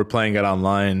people who were playing it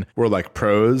online were like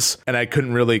pros. And I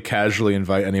couldn't really casually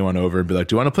invite anyone over and be like,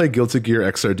 do you want to play Guilty Gear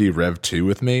XRD Rev 2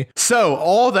 with me? So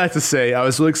all that to say, I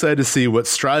was really excited to see what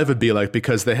Strive would be like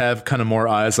because they have kind of more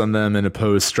eyes on them in a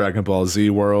post Dragon Ball Z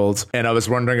world. And I was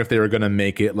wondering if they were going to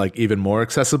make it like even more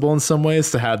accessible in some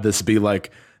ways to have this be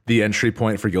like the entry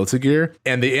point for Guilty Gear.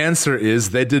 And the answer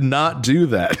is they did not do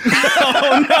that.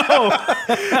 Oh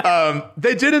no.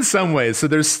 They did in some ways. So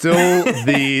there's still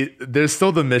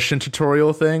the mission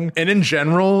tutorial thing. And in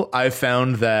general, I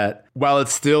found that while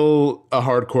it's still a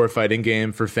hardcore fighting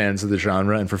game for fans of the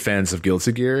genre and for fans of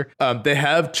Guilty Gear, they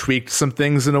have tweaked some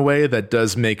things in a way that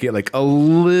does make it like a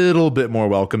little bit more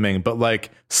welcoming, but like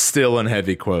still in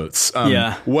heavy quotes.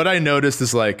 What I noticed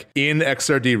is like in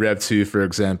XRD Rev 2, for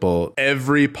example,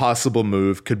 every possible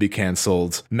move could be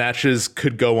canceled. Matches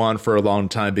could go on for a long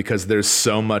time because there's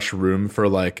so much room for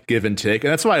like give and take.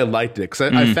 And that's why I liked it. Because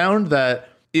I found that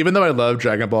even though I love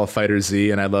Dragon Ball Fighter Z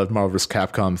and I love Marvel vs.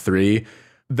 Capcom 3,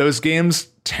 those games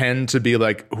tend to be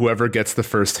like whoever gets the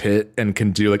first hit and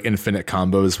can do like infinite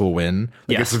combos will win.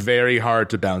 Like Yes. It's very hard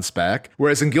to bounce back.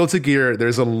 Whereas in Guilty Gear,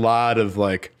 there's a lot of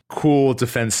like cool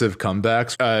defensive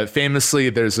comebacks. Famously,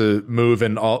 there's a move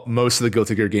in most of the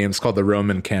Guilty Gear games called the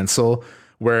Roman Cancel,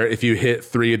 where if you hit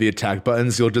 3 of the attack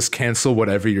buttons, you'll just cancel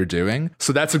whatever you're doing.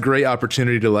 So that's a great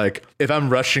opportunity to like, if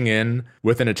I'm rushing in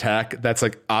with an attack that's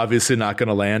like obviously not going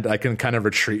to land, I can kind of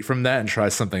retreat from that and try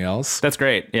something else. That's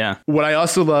great. Yeah. What I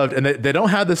also loved, and they don't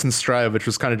have this in Strive, which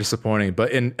was kind of disappointing,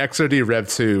 but in XRD Rev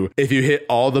 2, if you hit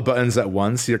all the buttons at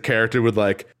once, your character would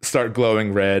like start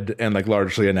glowing red and like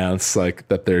largely announce like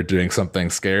that they're doing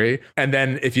something scary. And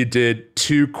then if you did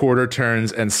 2 quarter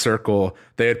turns and circle,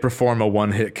 they'd perform a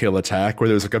one-hit kill attack where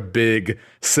there's like a big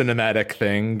cinematic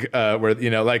thing where, you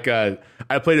know, like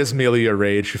I played as Melia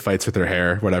Rage who fights with her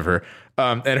hair, whatever.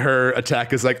 And her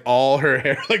attack is like all her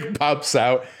hair like pops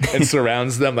out and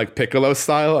surrounds them like Piccolo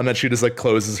style. And then she just like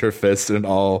closes her fist and it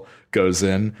all goes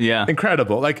in. Yeah.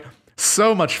 Incredible. Like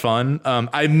so much fun.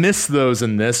 I miss those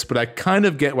in this, but I kind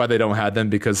of get why they don't have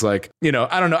them because like, you know,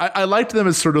 I don't know. I liked them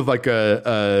as sort of like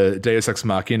a Deus Ex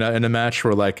Machina in a match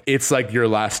where like, it's like your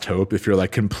last hope if you're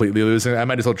like completely losing. I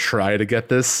might as well try to get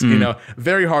this, you know,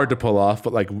 very hard to pull off,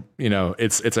 but like, you know,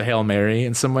 it's a Hail Mary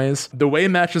in some ways. The way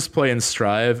matches play in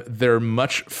Strive, they're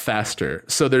much faster.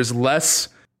 So there's less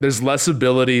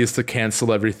abilities to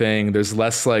cancel everything. There's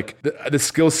less like the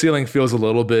skill ceiling feels a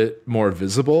little bit more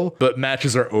visible, but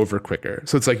matches are over quicker.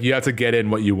 So it's like you have to get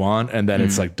in what you want and then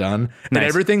it's like done. Nice. And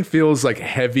everything feels like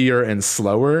heavier and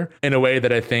slower in a way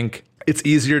that I think it's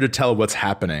easier to tell what's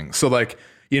happening. So like,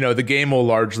 you know, the game will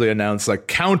largely announce like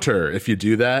counter if you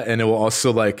do that. And it will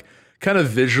also like kind of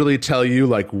visually tell you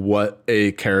like what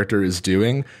a character is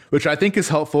doing, which I think is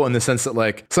helpful in the sense that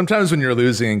like sometimes when you're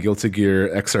losing in Guilty Gear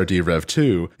XRD Rev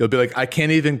 2, you'll be like, I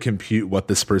can't even compute what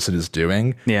this person is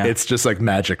doing. Yeah. It's just like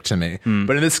magic to me.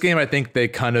 But in this game, I think they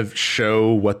kind of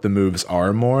show what the moves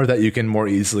are more that you can more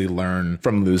easily learn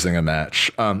from losing a match.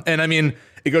 And I mean,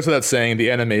 it goes without saying, the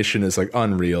animation is like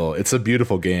unreal. It's a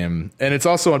beautiful game. And it's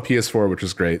also on PS4, which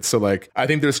is great. So like, I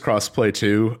think there's crossplay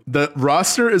too. The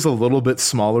roster is a little bit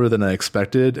smaller than I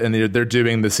expected. And they're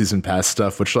doing the season pass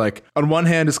stuff, which like on one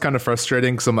hand is kind of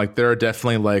frustrating. Cause I'm like, there are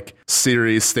definitely like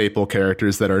series staple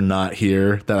characters that are not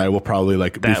here that I will probably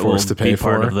like be forced to pay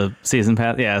for. Part of the season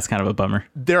pass. Yeah, it's kind of a bummer.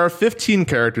 There are 15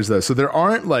 characters though. So there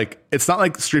aren't like, it's not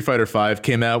like Street Fighter V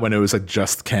came out when it was like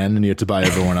just Ken and you had to buy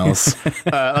everyone else.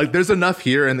 Like there's enough here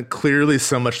here, and clearly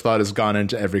so much thought has gone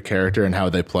into every character and how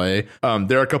they play.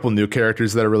 There are a couple new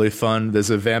characters that are really fun. There's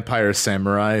a vampire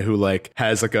samurai who like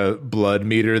has like a blood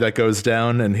meter that goes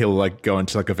down, and he'll like go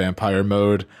into like a vampire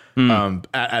mode.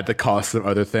 At the cost of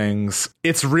other things.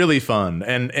 It's really fun,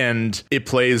 and it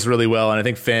plays really well, and I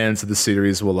think fans of the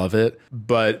series will love it.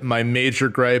 But my major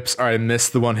gripes are I miss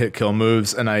the one-hit kill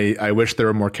moves, and I wish there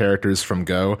were more characters from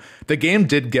Go. The game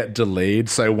did get delayed,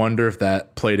 so I wonder if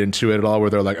that played into it at all, where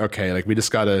they're like, okay, like we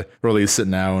just gotta release it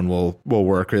now and we'll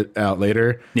work it out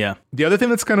later. Yeah. The other thing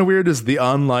that's kind of weird is the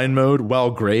online mode,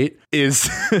 while great, is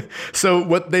so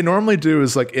what they normally do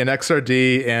is like in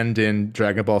XRD and in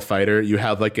Dragon Ball Fighter, you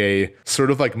have like a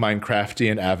sort of like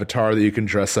Minecraftian avatar that you can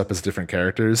dress up as different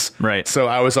characters. Right. So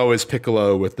I was always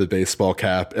Piccolo with the baseball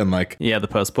cap and like the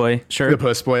post boy shirt. the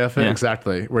post boy outfit, Yeah.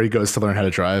 exactly, where he goes to learn how to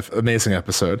drive. Amazing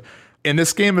episode. In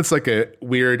this game, it's like a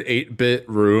weird 8-bit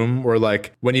room where,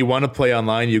 like, when you want to play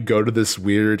online, you go to this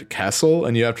weird castle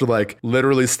and you have to, like,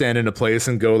 literally stand in a place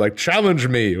and go, like, challenge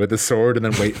me with a sword and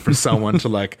then wait for someone to,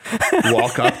 like,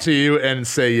 walk up to you and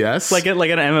say yes. Like an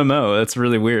MMO. That's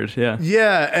really weird. Yeah.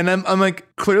 Yeah, and I'm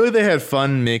like, clearly they had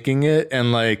fun making it,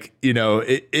 and like, you know,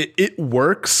 it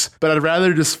works, but I'd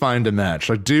rather just find a match.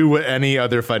 Like, do what any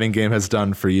other fighting game has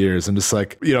done for years and just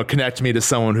like, you know, connect me to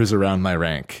someone who's around my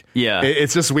rank. Yeah.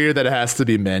 It's just weird that it has to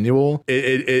be manual.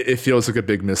 It feels like a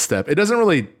big misstep. It doesn't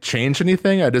really change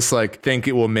anything. I just like think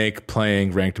it will make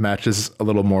playing ranked matches a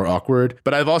little more awkward.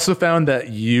 But I've also found that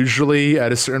usually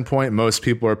at a certain point, most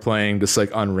people are playing just like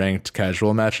unranked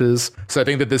casual matches. So I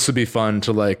think that this would be fun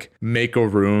to like make a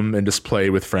room and just play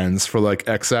with friends for like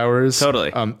X hours.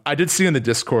 Totally. I did see in the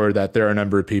Discord that there are a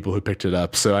number of people who picked it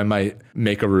up. So I might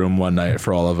make a room one night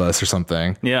for all of us or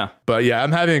something. Yeah. But yeah,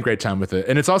 I'm having a great time with it.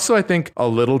 And it's also, I think, a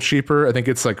little cheaper. I think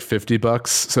it's like $50.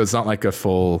 So it's not like a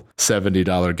full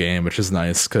 $70 game, which is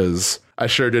nice because I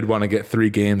sure did want to get 3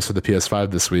 games for the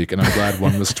PS5 this week. And I'm glad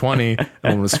one was 20 and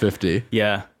one was 50.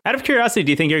 Yeah. Out of curiosity,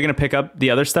 do you think you're going to pick up the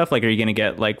other stuff? Like, are you going to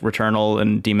get like Returnal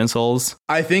and Demon Souls?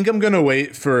 I think I'm going to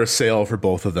wait for a sale for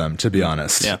both of them, to be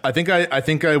honest. Yeah. I think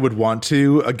I would want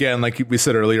to. Again, like we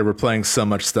said earlier, we're playing so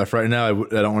much stuff right now. I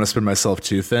don't want to spread myself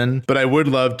too thin, but I would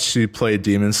love to play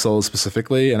Demon Souls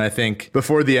specifically. And I think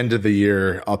before the end of the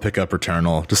year, I'll pick up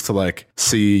Returnal just to like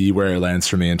see where it lands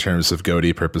for me in terms of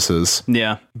GOTY purposes.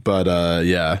 Yeah. But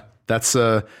yeah, that's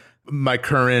my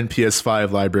current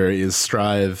PS5 library is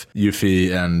Strive,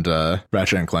 Yuffie, and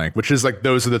Ratchet and Clank, which is like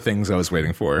those are the things I was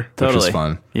waiting for, Totally. which is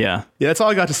fun. Yeah. Yeah, that's all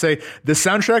I got to say. The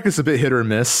soundtrack is a bit hit or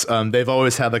miss. They've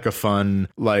always had like a fun,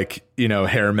 like, you know,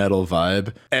 hair metal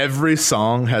vibe. Every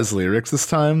song has lyrics this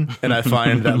time, and I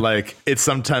find that like it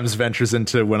sometimes ventures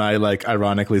into when I like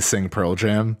ironically sing Pearl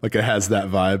Jam. Like it has that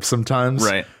vibe sometimes.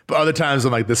 Right. But other times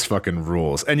I'm like, this fucking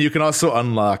rules. And you can also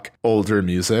unlock older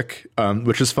music,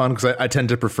 which is fun because I tend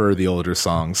to prefer the older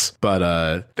songs.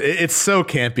 But it's so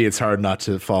campy, it's hard not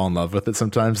to fall in love with it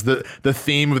sometimes. The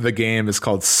theme of the game is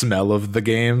called Smell of the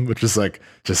Game, which is like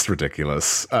just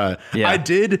ridiculous. Yeah.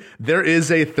 There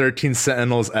is a 13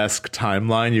 Sentinels-esque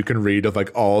timeline you can read of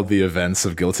like all the events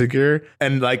of Guilty Gear.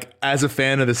 And like as a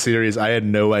fan of the series, I had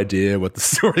no idea what the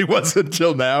story was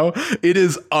until now. It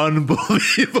is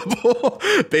unbelievable.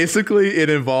 Basically, it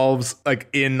involves like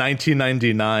in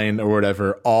 1999 or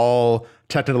whatever, all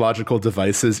technological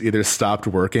devices either stopped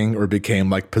working or became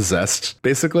like possessed,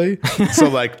 basically. So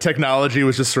like technology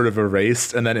was just sort of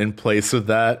erased, and then in place of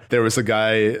that there was a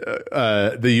guy,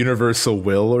 the universal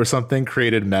will or something,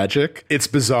 created magic. It's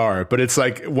bizarre, but it's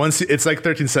like it's like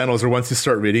 13 Sentinels, or once you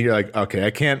start reading you're like, okay,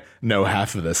 I can't know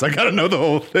half of this, I gotta know the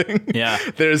whole thing. Yeah.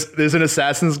 There's an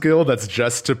assassin's guild that's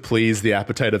just to please the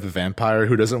appetite of a vampire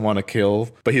who doesn't want to kill,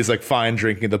 but he's like fine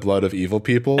drinking the blood of evil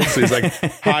people, so he's like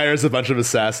hires a bunch of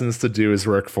assassins to do his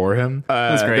work for him.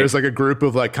 That's great. There's like a group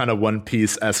of like kind of One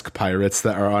Piece-esque pirates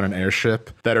that are on an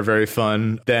airship that are very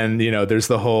fun. Then, you know, there's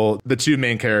the 2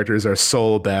 main characters are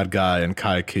Soul Bad Guy and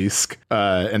Kai Kisk,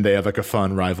 and they have like a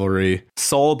fun rivalry.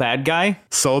 Soul Bad Guy?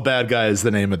 Soul Bad Guy is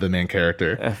the name of the main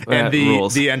character, and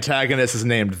rules. the antagonist is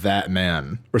named That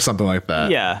Man or something like that.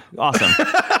 Yeah. Awesome.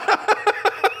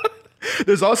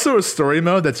 There's also a story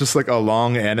mode that's just like a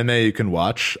long anime you can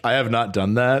watch. I have not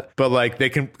done that, but like they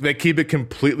keep it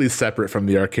completely separate from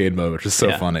the arcade mode, which is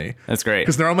so funny. That's great.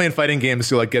 Because normally in fighting games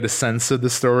you like get a sense of the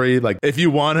story. Like if you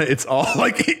want it, it's all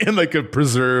like in like a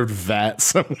preserved vat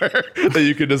somewhere that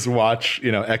you can just watch,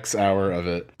 you know, X hour of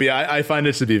it. But yeah, I find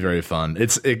it to be very fun.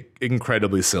 It's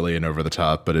incredibly silly and over the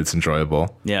top, but it's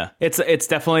enjoyable. Yeah. It's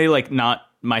definitely like not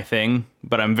my thing,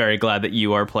 but I'm very glad that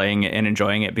you are playing it and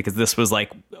enjoying it, because this was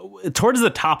like towards the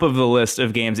top of the list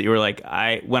of games that you were like,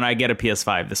 when I get a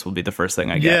PS5, this will be the first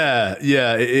thing I get.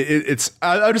 Yeah.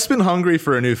 I've just been hungry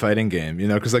for a new fighting game,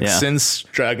 because since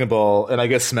Dragon Ball and I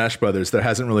guess Smash Brothers, there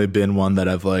hasn't really been one that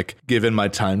I've like given my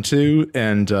time to,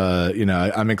 and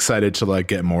I'm excited to like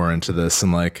get more into this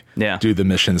and like do the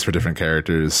missions for different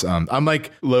characters. I'm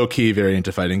like low key very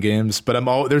into fighting games, but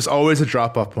there's always a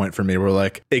drop off point for me where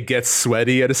like it gets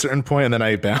sweaty at a certain point and then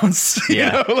I bounce.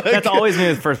 That's always me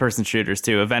with first person shooters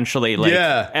too. Eventually, like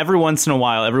every once in a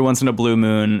while, every once in a blue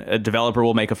moon, a developer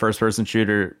will make a first person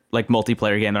shooter like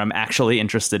multiplayer game that I'm actually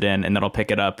interested in, and then I'll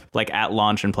pick it up like at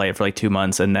launch and play it for like 2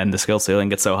 months, and then the skill ceiling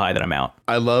gets so high that I'm out.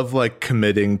 I love like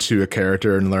committing to a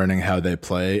character and learning how they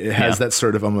play. It has that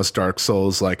sort of almost Dark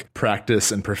Souls like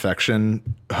practice and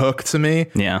perfection hook to me.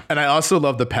 Yeah. And I also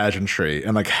love the pageantry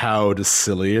and like how just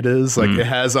silly it is. Like it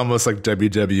has almost like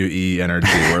WWE energy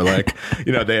where like,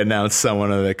 they announce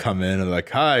someone and they come in and like,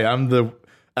 hi, I'm the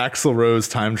Axl Rose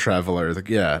time traveler. Like,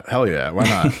 yeah, hell yeah, why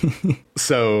not?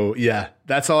 So yeah,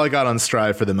 that's all I got on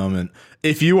Strive for the moment.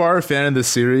 If you are a fan of this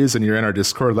series and you're in our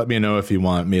Discord, let me know if you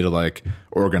want me to like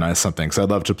organize something, because I'd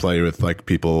love to play with like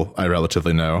people I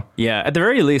relatively know. Yeah, at the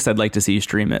very least, I'd like to see you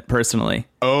stream it personally.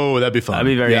 Oh, that'd be fun. I'd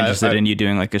be very interested in you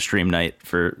doing like a stream night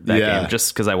for that game,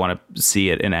 just because I want to see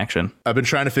it in action. I've been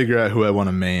trying to figure out who I want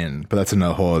to main, but that's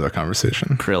a whole other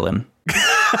conversation. Krillin.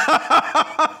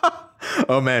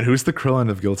 Oh man, who's the Krillin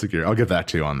of Guilty Gear? I'll get back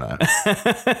to you on that.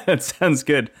 That sounds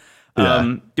good. Yeah.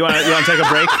 Do you want to take a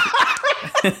break?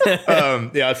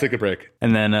 Yeah, let's take a break.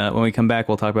 And then when we come back,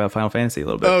 we'll talk about Final Fantasy a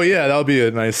little bit. Oh yeah, that'll be a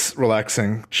nice,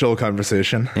 relaxing, chill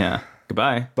conversation. Yeah.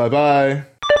 Goodbye. Bye-bye.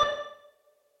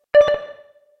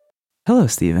 Hello,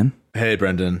 Steven. Hey,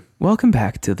 Brendan. Welcome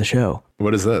back to the show.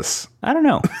 What is this? I don't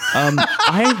know.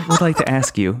 I would like to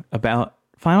ask you about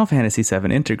Final Fantasy VII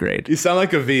Intergrade. You sound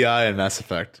like a VI in Mass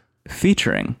Effect.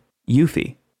 Featuring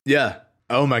Yuffie. Yeah.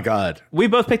 Oh my God. We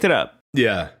both picked it up.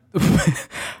 Yeah.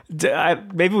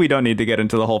 Maybe we don't need to get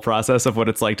into the whole process of what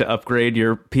it's like to upgrade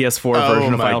your PS4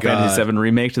 version of Final Fantasy VII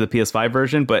Remake to the PS5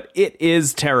 version, but it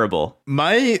is terrible.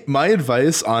 My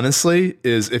advice, honestly,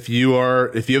 is if you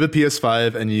have a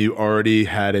PS5 and you already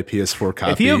had a PS4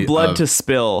 copy, if you have blood to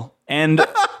spill and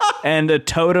a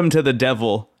totem to the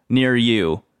devil near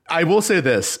you. I will say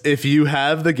this: if you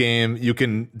have the game, you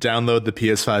can download the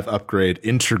PS5 upgrade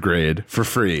Intergrade for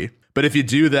free. But if you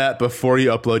do that before you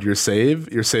upload your save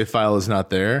file is not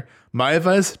there. My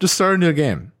advice, just start a new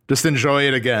game. Just enjoy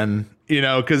it again,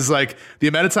 because like the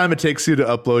amount of time it takes you to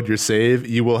upload your save,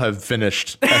 you will have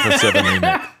finished FF7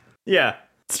 Remake. Yeah,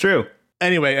 it's true.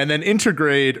 Anyway, and then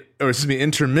Intermission,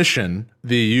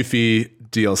 the Yuffie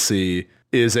DLC,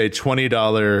 is a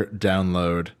 $20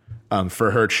 download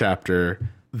for her chapter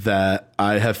that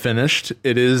I have finished.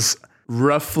 It is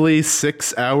roughly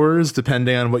 6 hours,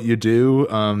 depending on what you do.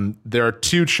 There are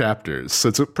 2 chapters, so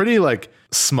it's a pretty like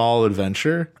small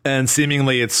adventure, and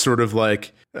seemingly it's sort of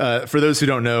like for those who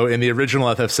don't know, in the original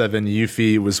FF7,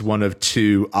 Yuffie was one of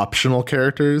 2 optional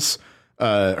characters.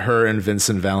 Her and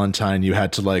Vincent Valentine, you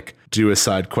had to like do a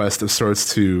side quest of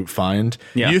sorts to find.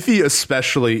 Yeah. Yuffie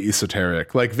especially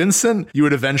esoteric. Like Vincent, you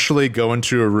would eventually go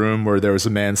into a room where there was a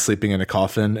man sleeping in a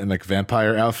coffin in like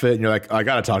vampire outfit, and you're like, I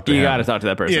gotta talk to him. You gotta talk to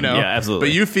that person. Yeah, absolutely.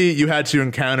 But Yuffie, you had to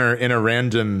encounter in a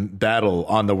random battle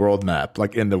on the world map,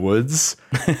 like in the woods,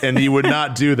 and you would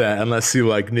not do that unless you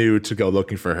like knew to go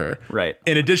looking for her. Right.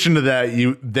 In addition to that,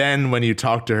 when you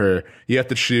talk to her, you have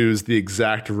to choose the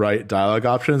exact right dialogue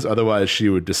options, otherwise she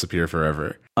would disappear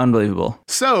forever. Unbelievable.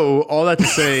 So, all that to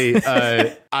say,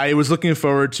 I was looking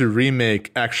forward to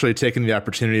Remake actually taking the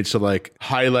opportunity to like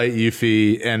highlight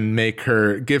Yuffie and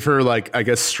give her like, I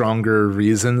guess, stronger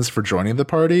reasons for joining the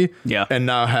party. Yeah. And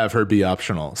not have her be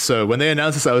optional. So when they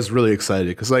announced this, I was really excited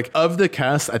because like of the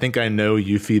cast, I think I know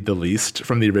Yuffie the least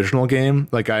from the original game.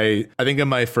 Like I think in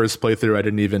my first playthrough, I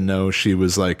didn't even know she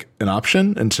was like an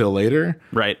option until later.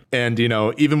 Right. And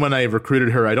even when I recruited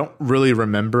her, I don't really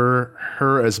remember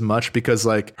her as much because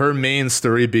like her main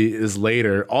story beat is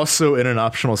later, also in an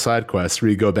optional side quest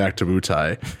where you go back to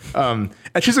Wutai.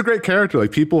 And she's a great character.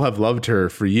 Like people have loved her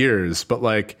for years, but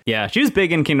like, yeah, she was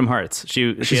big in Kingdom Hearts.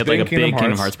 She had like a big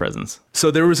Kingdom Hearts presence. So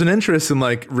there was an interest in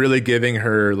like really giving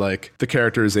her like the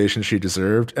characterization she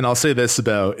deserved. And I'll say this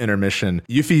about Intermission: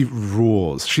 Yuffie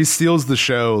rules. She steals the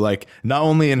show, like not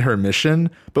only in her mission,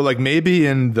 but like maybe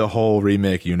in the whole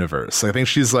Remake universe. I think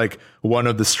she's like one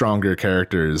of the stronger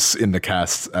characters in the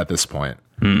cast at this point.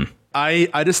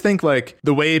 I just think like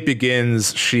the way it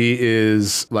begins, she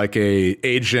is like a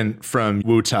agent from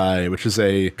Wutai, which is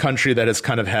a country that has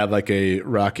kind of had like a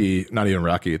rocky, not even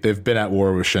rocky, they've been at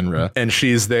war with Shinra, and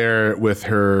she's there with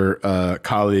her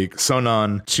colleague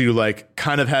Sonon to like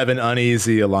kind of have an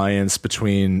uneasy alliance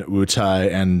between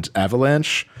Wutai and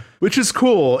Avalanche, which is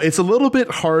cool. It's a little bit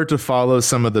hard to follow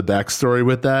some of the backstory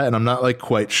with that, and I'm not like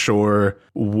quite sure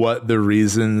what the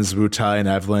reasons Wutai and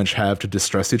Avalanche have to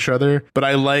distrust each other. But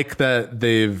I like that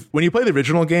when you play the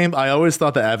original game, I always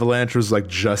thought that Avalanche was like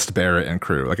just Barrett and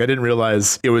crew. Like I didn't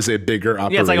realize it was a bigger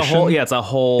operation. Yeah, it's like a whole. Yeah, it's a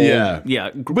whole.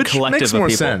 Which collective makes more of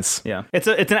people. sense. Yeah, it's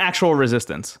an actual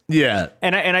resistance. Yeah,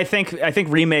 and I think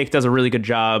Remake does a really good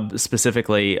job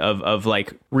specifically of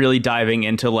like really diving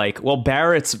into like, well,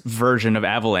 Barrett's version of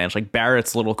Avalanche, like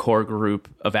Barrett's little core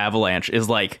group of Avalanche is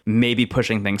like maybe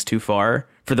pushing things too far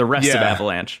for the rest of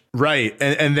Avalanche. Right.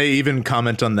 And they even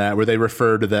comment on that where they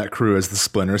refer to that crew as the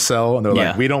Splinter Cell. And they're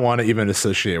like, we don't want to even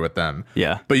associate with them.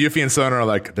 Yeah. But Yuffie and Sonon are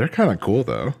like, they're kind of cool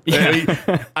though.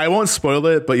 Yeah. I won't spoil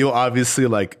it, but you'll obviously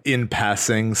like in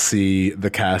passing see the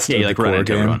cast of the core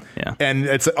game. Everyone. Yeah. And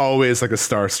it's always like a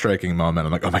star striking moment.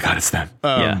 I'm like, oh my God, it's them.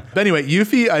 But anyway,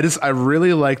 Yuffie, I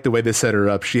really like the way they set her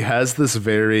up. She has this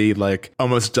very like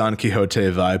almost Don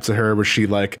Quixote vibe to her where she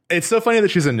like, it's so funny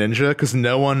that she's a ninja because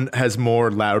no one has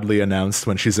more loudly announced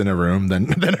when she's in a room than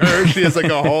her. She has like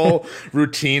a whole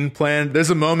routine planned. There's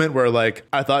a moment where like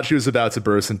I thought she was about to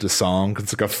burst into song.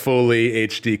 It's like a fully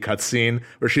HD cutscene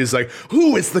where she's like,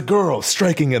 who is the girl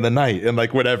striking in the night? And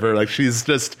like whatever. Like she's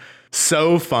just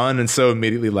so fun and so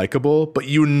immediately likable, but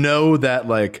you know that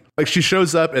like she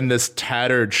shows up in this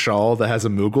tattered shawl that has a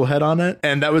Moogle head on it,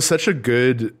 and that was such a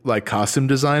good like costume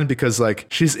design because like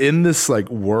she's in this like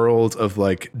world of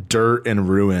like dirt and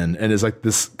ruin and is like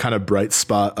this kind of bright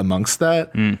spot amongst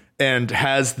that. And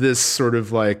has this sort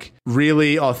of like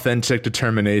really authentic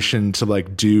determination to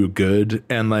like do good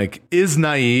and like is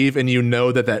naive. And you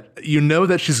know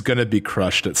that she's going to be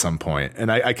crushed at some point.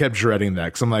 And I kept dreading that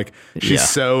because I'm like, she's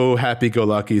so happy go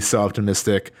lucky, so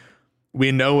optimistic.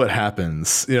 We know what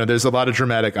happens. You know, there's a lot of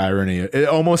dramatic irony. It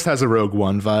almost has a Rogue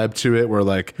One vibe to it where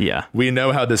like, we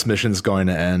know how this mission's going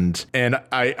to end. And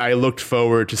I looked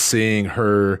forward to seeing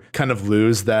her kind of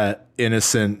lose that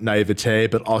innocent naivete,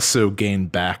 but also gain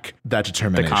back that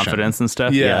determination. The confidence and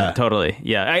stuff. Yeah, totally.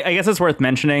 Yeah. I guess it's worth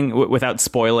mentioning without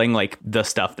spoiling like the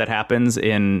stuff that happens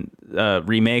in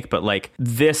Remake, but like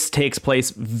this takes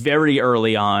place very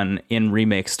early on in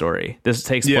Remake story. This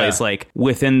takes place like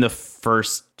within the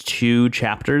first 2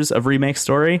 chapters of Remake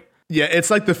story. Yeah, it's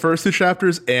like the first 2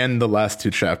 chapters and the last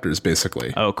 2 chapters,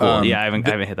 basically. Oh, cool. I haven't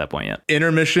hit that point yet.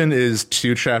 Intermission is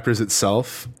 2 chapters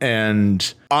itself.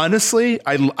 And honestly,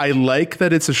 I like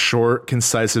that it's a short,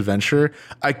 concise adventure.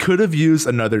 I could have used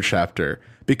another chapter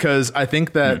because I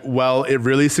think that while it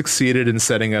really succeeded in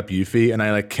setting up Yuffie, and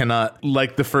I like cannot,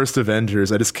 like the first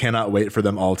Avengers, I just cannot wait for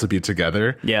them all to be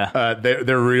together. Yeah.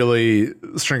 They're really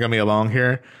stringing me along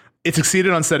here. It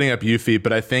succeeded on setting up Yuffie,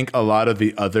 but I think a lot of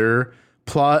the other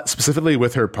plot, specifically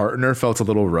with her partner, felt a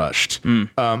little rushed.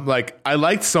 Like I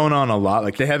liked Sonon a lot.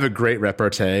 Like they have a great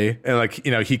repartee, and like,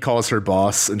 you know, he calls her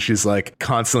boss and she's like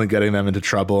constantly getting them into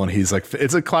trouble, and he's like,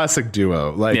 it's a classic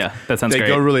duo. Like that sounds great. They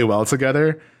go really well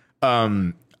together.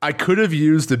 I could have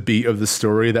used a beat of the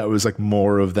story that was like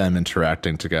more of them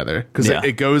interacting together because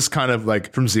it goes kind of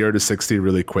like from 0 to 60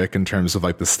 really quick in terms of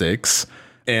like the stakes.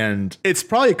 And it's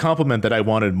probably a compliment that I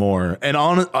wanted more. And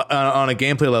on a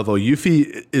gameplay level,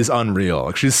 Yuffie is unreal.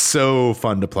 Like she's so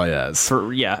fun to play as.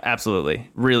 Absolutely.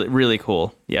 Really, really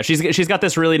cool. Yeah, she's got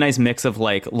this really nice mix of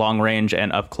like long range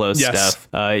and up close stuff.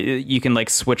 You can like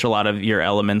switch a lot of your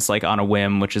elements like on a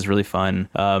whim, which is really fun.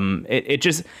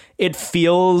 It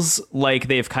feels like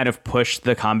they've kind of pushed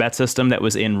the combat system that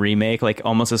was in Remake like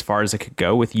almost as far as it could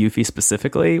go with Yuffie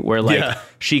specifically, where like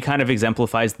she kind of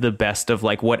exemplifies the best of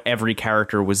like what every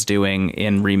character was doing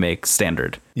in Remake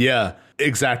standard. Yeah.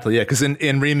 Exactly, yeah, because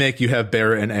in Remake, you have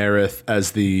Barrett and Aerith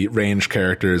as the range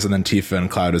characters, and then Tifa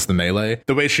and Cloud as the melee.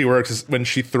 The way she works is when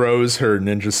she throws her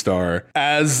ninja star,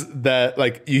 as that,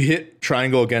 like, you hit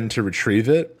triangle again to retrieve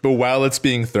it, but while it's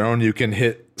being thrown, you can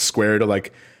hit square to,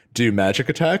 like, do magic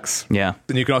attacks. Yeah.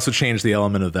 And you can also change the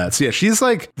element of that. So yeah, she's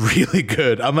like really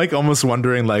good. I'm like almost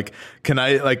wondering like,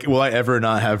 will I ever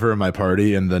not have her in my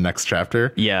party in the next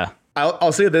chapter? Yeah.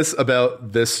 I'll say this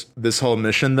about this whole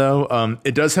mission though.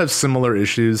 It does have similar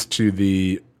issues to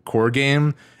the core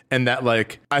game and that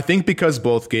like I think because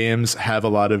both games have a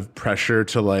lot of pressure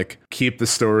to like keep the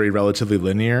story relatively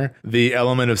linear, the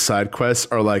element of side quests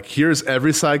are like, here's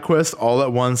every side quest all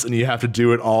at once and you have to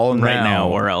do it all right now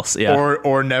or else. Yeah.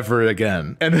 Or never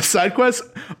again. And the side quests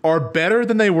are better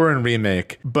than they were in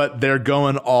Remake, but they're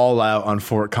going all out on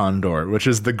Fort Condor, which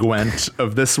is the Gwent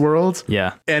of this world.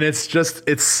 Yeah. And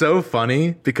it's so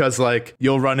funny because like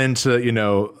you'll run into, you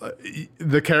know,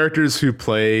 the characters who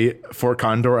play Fort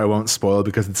Condor. I won't spoil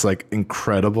because it's like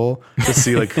incredible to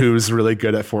see like who's really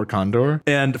good at Fort Condor.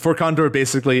 And Fort Condor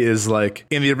basically is like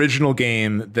in the original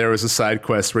game, there was a side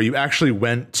quest where you actually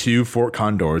went to Fort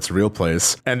Condor. It's a real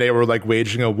place. And they were like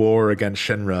waging a war against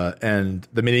Shinra. And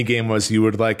the mini game was you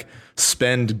would like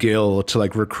spend gil to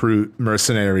like recruit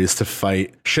mercenaries to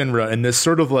fight Shinra in this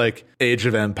sort of like Age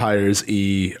of Empires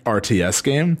RTS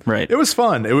game. Right. It was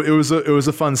fun. It was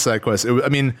a fun side quest. I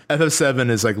mean, FF7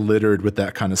 is like littered with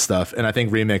that kind of stuff, and I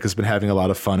think Remake has been having a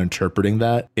lot of fun interpreting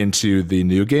that into the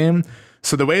new game.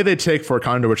 So the way they take Fort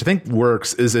Condor, which I think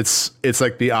works, is it's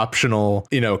like the optional,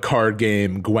 you know, card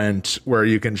game Gwent where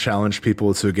you can challenge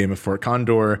people to a game of Fort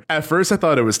Condor. At first, I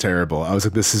thought it was terrible. I was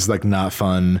like, this is like not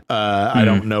fun. I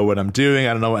don't know what I'm doing.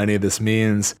 I don't know what any of this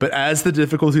means. But as the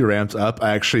difficulty ramped up,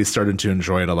 I actually started to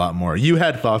enjoy it a lot more. You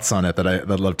had thoughts on it that I'd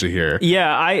love to hear.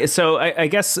 Yeah, I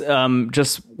guess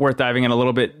just worth diving in a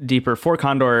little bit deeper. Fort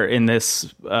Condor in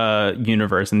this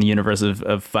universe, in the universe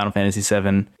of Final Fantasy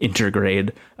VII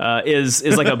Intergrade, is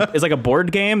like a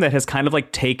board game that has kind of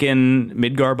like taken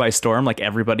Midgar by storm. Like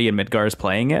everybody in Midgar is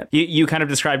playing it. You kind of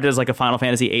described it as like a Final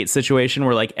Fantasy VIII situation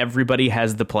where like everybody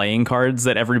has the playing cards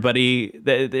that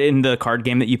in the card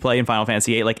game that you play in Final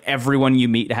Fantasy VIII, like everyone you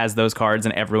meet has those cards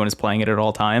and everyone is playing it at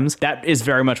all times. That is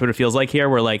very much what it feels like here,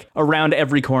 where like around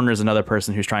every corner is another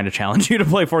person who's trying to challenge you to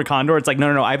play Fort Condor. It's like,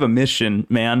 no, I have a mission,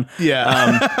 man.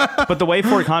 Yeah. But the way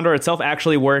Fort Condor itself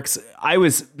actually works, I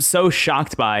was so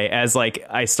shocked by as like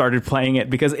I started playing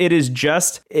it, because it is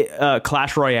just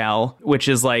Clash Royale, which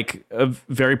is like a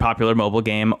very popular mobile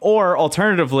game, or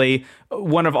alternatively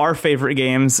one of our favorite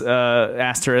games,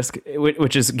 asterisk,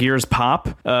 which is Gears Pop,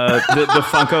 the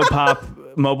Funko Pop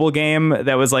mobile game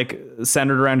that was like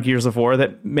centered around Gears of War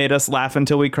that made us laugh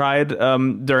until we cried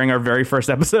during our very first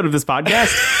episode of this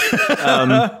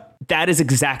podcast. That is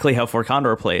exactly how Fort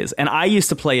Condor plays. And I used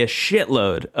to play a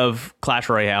shitload of Clash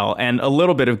Royale and a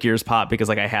little bit of Gears Pop because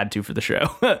like I had to for the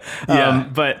show.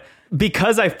 But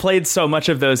because I've played so much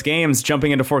of those games,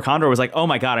 jumping into Fort Condor was like, oh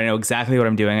my God, I know exactly what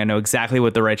I'm doing. I know exactly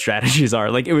what the right strategies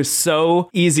are. Like it was so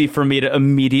easy for me to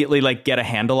immediately like get a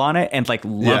handle on it and like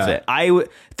love it.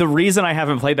 The reason I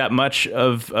haven't played that much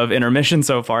of Intermission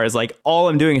so far is like all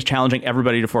I'm doing is challenging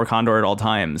everybody to Fort Condor at all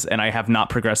times. And I have not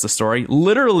progressed the story.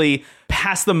 Literally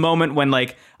past the moment when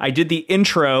like I did the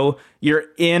intro, you're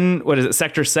in,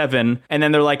 Sector 7, and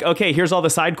then they're like, okay, here's all the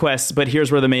side quests, but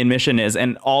here's where the main mission is,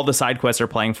 and all the side quests are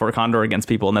playing Fort Condor against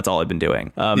people, and that's all I've been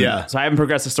doing. So I haven't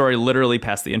progressed the story literally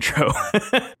past the intro.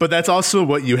 But that's also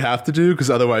what you have to do, because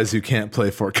otherwise you can't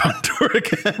play Fort Condor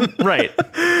again. Right.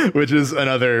 Which is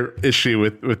another issue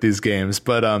with these games.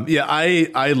 But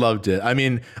I loved it. I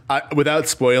mean, without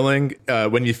spoiling,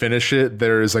 when you finish it,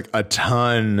 there's like a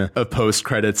ton of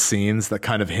post-credits scenes that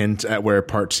kind of hint at where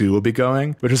part 2 will be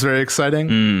going, which is very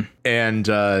exciting. And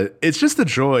it's just a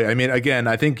joy. I mean, again,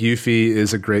 I think Yuffie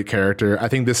is a great character. I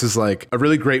think this is like a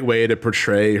really great way to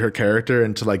portray her character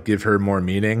and to like give her more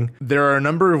meaning. There are a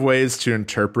number of ways to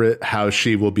interpret how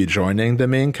she will be joining the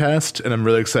main cast, and I'm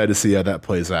really excited to see how that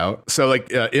plays out. So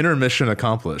like intermission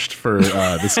accomplished for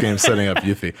this game setting up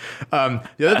Yuffie.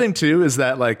 The other thing too is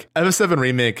that like FF7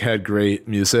 Remake had great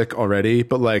music already,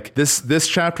 but like this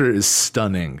chapter is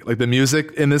stunning. Like the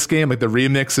music in this game, like the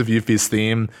remix of Yuffie's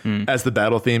theme as the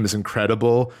battle theme is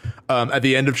incredible. At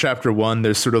the end of chapter 1,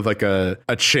 there's sort of like a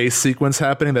chase sequence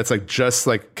happening that's like just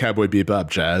like Cowboy Bebop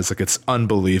jazz. Like it's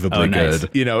unbelievably good.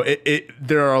 You know,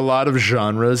 there are a lot of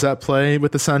genres at play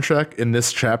with the soundtrack in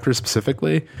this chapter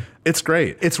specifically. It's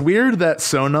great. It's weird that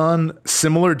Sonon,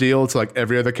 similar deal to like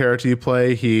every other character you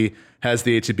play, he has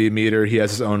the ATB meter, he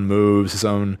has his own moves,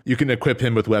 you can equip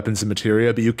him with weapons and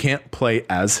materia, but you can't play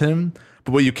as him.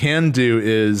 But what you can do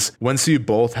is once you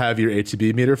both have your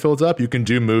ATB meter filled up, you can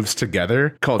do moves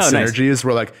together called synergies, nice.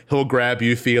 Where like he'll grab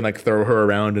Yuffie and like throw her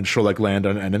around and she'll like land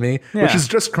on an enemy, which is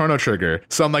just Chrono Trigger.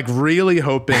 So I'm like really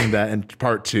hoping that in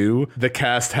part 2, the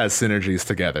cast has synergies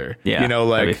together. Yeah, you know,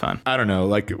 like that'd be fun. I don't know,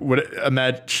 like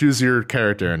choose your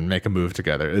character and make a move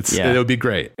together. It would be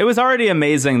great. It was already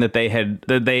amazing that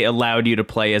they allowed you to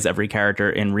play as every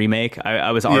character in Remake. I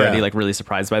was already like really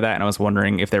surprised by that, and I was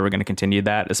wondering if they were going to continue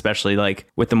that, especially like like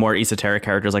with the more esoteric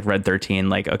characters like Red 13,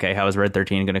 like, okay, how is Red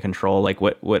 13 going to control? Like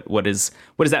what does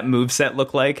that move set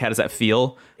look like? How does that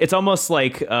feel? It's almost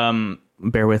like,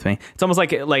 bear with me. It's almost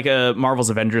like a Marvel's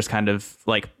Avengers kind of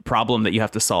like problem that you have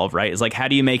to solve, right? Is like, how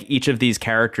do you make each of these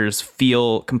characters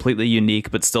feel completely unique,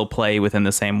 but still play within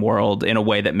the same world in a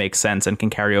way that makes sense and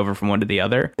can carry over from one to the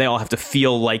other? They all have to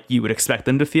feel like you would expect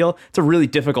them to feel. It's a really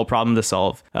difficult problem to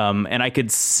solve. And I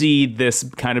could see this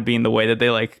kind of being the way that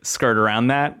they like skirt around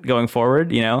that going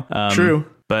forward, you know? True.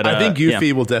 But I think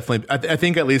Yuffie will definitely. I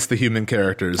think at least the human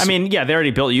characters. I mean, yeah, they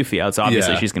already built Yuffie out, so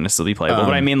obviously Yeah. she's going to still be playable.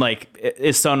 But I mean, like,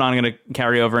 is Sonon going to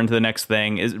carry over into the next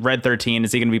thing? Is Red 13,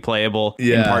 is he going to be playable in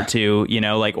Yeah. part 2? You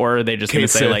know, like, or are they just going to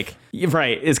Kate say, Sith. like,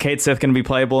 right, is Kate Sith going to be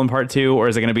playable in part 2? Or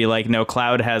is it going to be like, no,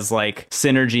 Cloud has like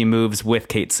synergy moves with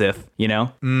Kate Sith, you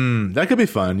know? That could be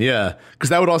fun, yeah. Because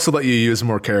that would also let you use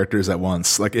more characters at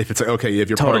once. Like if it's like, okay, you have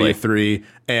your Totally. party of 3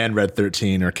 and Red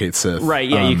 13 or Kate Sith. Right,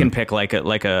 yeah, you can pick like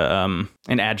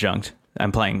an adjunct.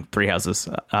 I'm playing Three Houses,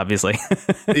 obviously.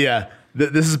 Yeah.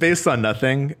 This is based on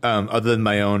nothing other than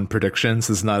my own predictions.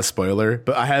 This is not a spoiler,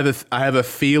 but I have a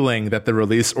feeling that the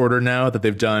release order now that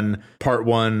they've done part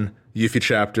 1 Yuffie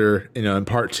chapter, you know, and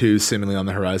part 2 seemingly on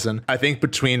the horizon. I think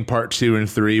between part 2 and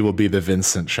 3 will be the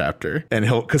Vincent chapter, and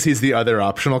because he's the other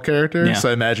optional character, Yeah. so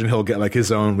I imagine he'll get like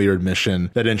his own weird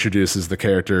mission that introduces the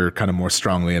character kind of more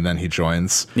strongly, and then he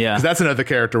joins. Yeah. Because that's another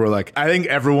character where like I think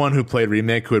everyone who played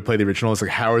Remake who had played the original is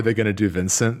like, how are they going to do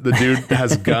Vincent? The dude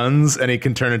has guns and he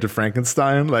can turn into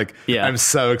Frankenstein. Like, Yeah. I'm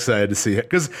so excited to see it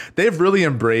because they've really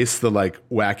embraced the like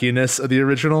wackiness of the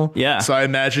original. Yeah. So I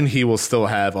imagine he will still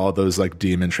have all those like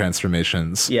demon transformations.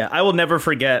 Yeah, I will never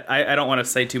forget. I don't want to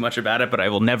say too much about it, but I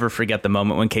will never forget the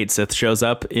moment when Kate Sith shows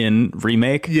up in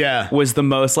Remake. Yeah. Was the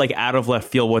most like out of left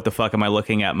field, what the fuck am I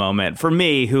looking at moment for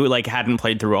me, who like hadn't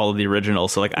played through all of the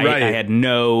originals. So like I Right. had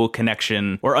no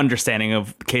connection or understanding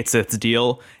of Kate Sith's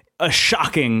deal. A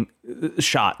shocking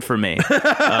shot for me.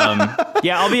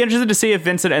 Yeah, I'll be interested to see if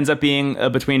Vincent ends up being a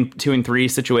between 2 and 3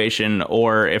 situation,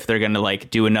 or if they're going to like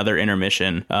do another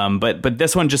intermission. But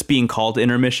this one just being called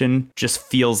intermission just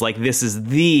feels like this is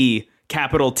the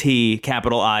capital T,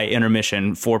 capital I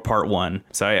intermission for part 1.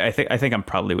 So I think I'm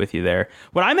probably with you there.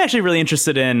 What I'm actually really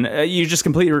interested in, you just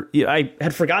completely, I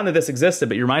had forgotten that this existed,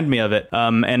 but you reminded me of it.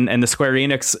 And the Square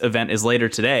Enix event is later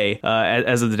today,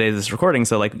 as of the day of this recording.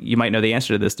 So like you might know the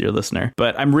answer to this, dear listener.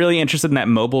 But I'm really interested in that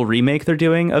mobile remake they're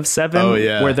doing of 7, Oh,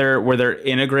 yeah. where they're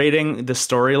integrating the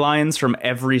storylines from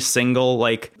every single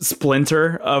like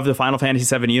splinter of the Final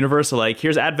Fantasy VII universe. So like,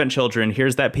 here's Advent Children,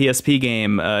 here's that PSP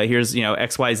game, here's, you know,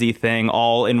 XYZ thing,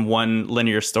 all in one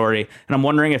linear story. And I'm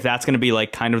wondering if that's going to be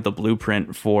like kind of the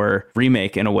blueprint for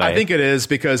Remake in a way. I think it is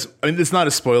because, I mean, it's not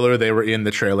a spoiler. They were in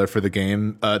the trailer for the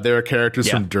game. There are characters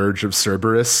Yeah. from Dirge of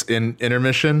Cerberus in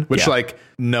Intermission, which Yeah. like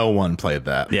no one played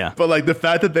that. Yeah. But like the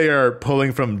fact that they are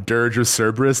pulling from Dirge of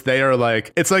Cerberus, they are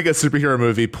like, it's like a superhero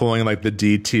movie pulling like the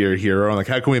D tier hero. And like,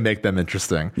 how can we make them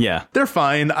interesting? Yeah. They're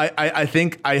fine.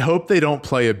 I hope they don't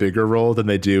play a bigger role than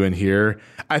they do in here.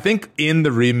 I think in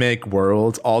the Remake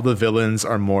world, all the villains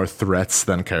are more threats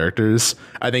than characters.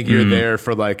 I think you're there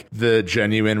for like the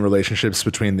genuine relationships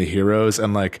between the heroes,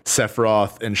 and like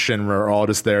Sephiroth and Shinra are all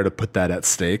just there to put that at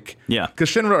stake. Yeah. Because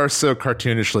Shinra are so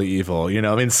cartoonishly evil, you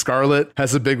know? I mean, Scarlet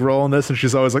has a big role in this, and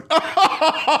she's always like,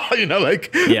 you know,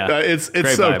 like, Yeah. it's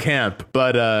Great so vibe. camp.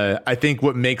 But I think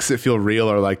what makes it feel real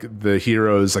are like the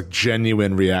heroes' like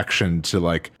genuine reaction to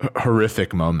like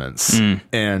horrific moments.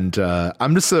 And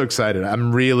I'm just so excited.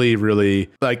 I'm really, really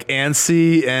like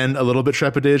antsy and a little bit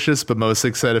trepidatious, but mostly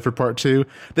excited for part 2.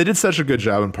 They did such a good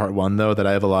job in part 1, though, that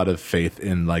I have a lot of faith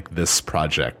in like this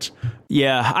project.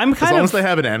 Yeah, I'm As kind long of as they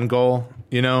have an end goal,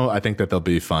 you know, I think that they'll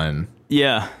be fine.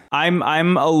 Yeah,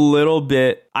 I'm a little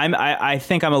bit. I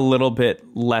think I'm a little bit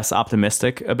less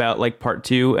optimistic about like part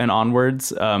 2 and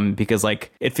onwards, because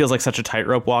like it feels like such a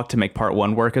tightrope walk to make part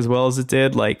 1 work as well as it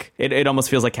did. Like it almost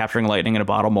feels like capturing lightning in a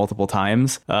bottle multiple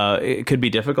times. It could be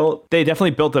difficult. They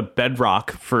definitely built a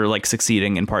bedrock for like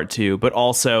succeeding in part 2, but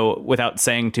also without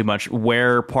saying too much,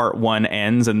 where part 1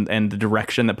 ends and the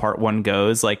direction that part 1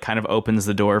 goes, like kind of opens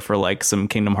the door for like some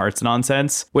Kingdom Hearts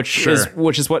nonsense, which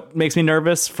is what makes me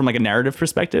nervous from like a narrative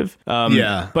perspective.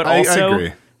 Yeah, but I also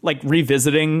agree. like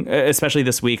revisiting, especially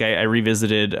this week, I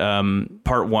revisited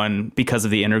part 1 because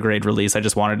of the Intergrade release. I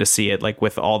just wanted to see it like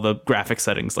with all the graphic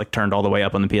settings like turned all the way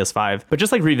up on the PS5. But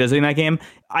just like revisiting that game,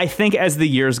 I think as the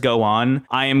years go on,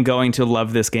 I am going to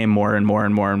love this game more and more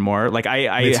and more and more. Like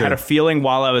I had a feeling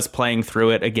while I was playing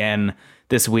through it again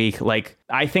this week, like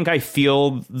I think I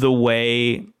feel the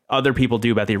way other people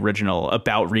do about the original,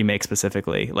 about Remake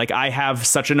specifically. Like, I have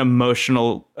such an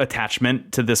emotional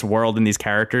attachment to this world and these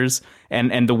characters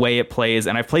and the way it plays.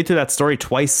 And I've played through that story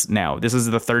twice now. This is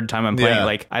the third time I'm playing.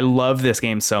 Like, I love this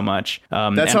game so much.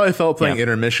 That's how I felt playing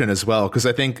Intermission as well. Because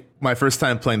I think my first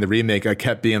time playing the remake, I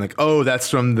kept being like, oh, that's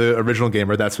from the original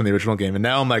game, or that's from the original game. And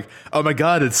now I'm like, oh my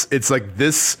God, it's like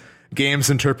this game's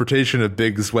interpretation of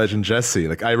Biggs, Wedge, and Jesse.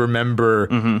 Like, I remember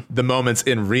the moments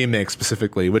in Remake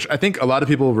specifically, which I think a lot of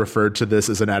people referred to this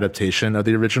as an adaptation of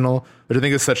the original, which I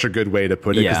think is such a good way to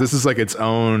put it, because this is like its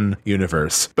own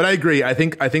universe. But I agree. I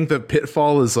think the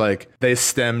pitfall is like they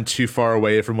stem too far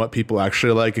away from what people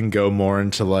actually like and go more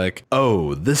into like,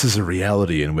 oh, this is a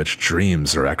reality in which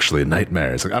dreams are actually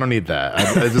nightmares. Like, I don't need that.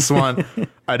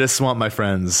 I just want my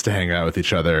friends to hang out with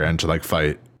each other and to like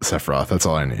fight Sephiroth. That's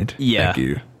all I need. Yeah. Thank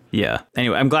you. Yeah.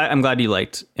 Anyway, I'm glad you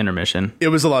liked Intermission. It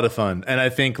was a lot of fun, and I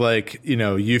think like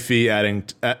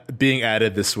Yuffie being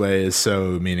added this way is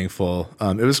so meaningful.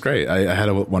 It was great. I had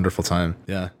a wonderful time.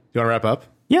 Yeah. You want to wrap up?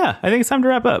 Yeah, I think it's time to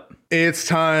wrap up. It's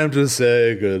time to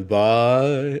say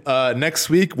goodbye. Next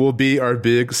week will be our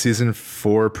big season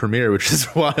 4 premiere, which is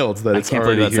wild that it's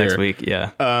already here. Next week.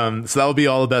 Yeah. So that will be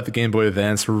all about the Game Boy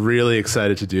Advance. We're really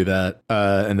excited to do that,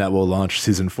 and that will launch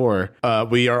season 4.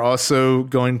 We are also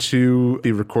going to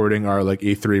be recording our like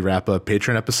E3 wrap up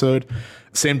Patreon episode.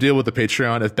 Same deal with the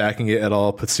Patreon. If backing it at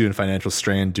all puts you in financial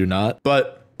strain, do not.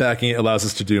 But backing it allows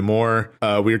us to do more.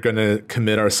 We're going to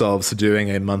commit ourselves to doing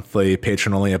a monthly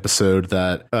patron-only episode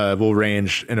that will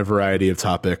range in a variety of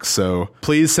topics. So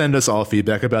please send us all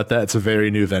feedback about that. It's a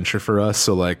very new venture for us.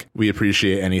 So like, we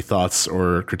appreciate any thoughts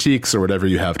or critiques or whatever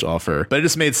you have to offer. But it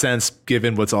just made sense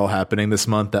given what's all happening this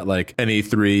month that like an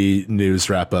E3 news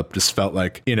wrap up just felt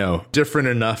like, different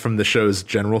enough from the show's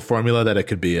general formula that it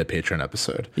could be a Patreon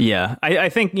episode. Yeah. I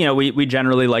think, we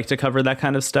generally like to cover that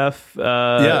kind of stuff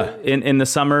in the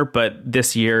summer. But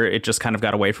this year it just kind of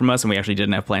got away from us, and we actually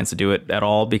didn't have plans to do it at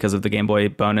all because of the Game Boy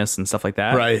bonus and stuff like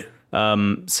that. Right.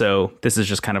 So this is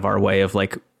just kind of our way of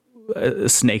like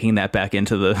snaking that back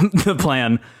into the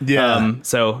plan. Yeah.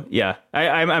 So yeah,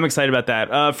 I'm excited about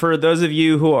that. For those of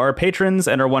you who are patrons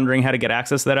and are wondering how to get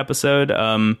access to that episode,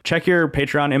 check your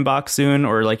Patreon inbox soon,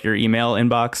 or like your email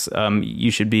inbox.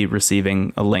 You should be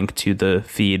receiving a link to the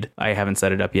feed. I haven't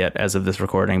set it up yet as of this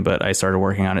recording, but I started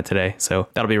working on it today, so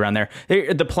that'll be around there.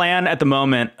 The plan at the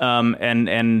moment,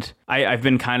 and I've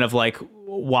been kind of like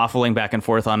waffling back and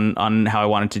forth on how I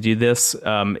wanted to do this,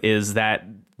 is that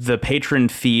the patron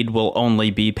feed will only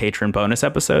be patron bonus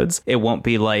episodes. It won't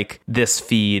be like this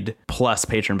feed plus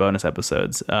patron bonus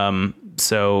episodes.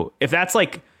 So if that's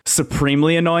like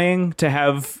supremely annoying to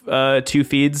have 2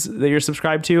 feeds that you're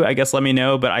subscribed to, I guess let me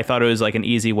know. But I thought it was like an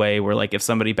easy way where like if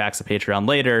somebody backs a Patreon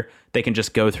later, they can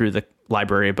just go through the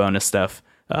library of bonus stuff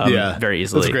very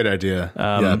easily. That's a great idea.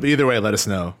 But either way, let us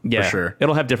know for sure.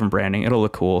 It'll have different branding. It'll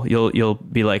look cool. You'll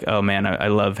be like, oh man, I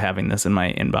love having this in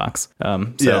my inbox.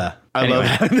 I love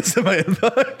having this in my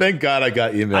inbox. Thank God I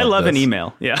got email. I love an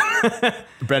email. Yeah.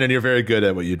 Brendan, you're very good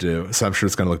at what you do, so I'm sure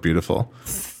it's going to look beautiful.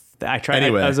 I tried.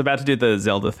 Anyway. I was about to do the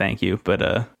Zelda thank you, but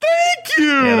thank you.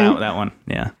 Yeah, that one.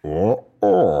 Yeah.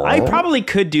 I probably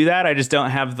could do that. I just don't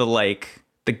have the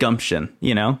gumption,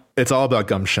 It's all about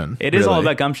gumption. It is all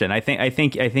about gumption. I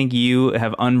think you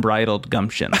have unbridled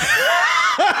gumption.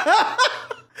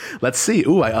 Let's see.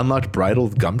 Ooh, I unlocked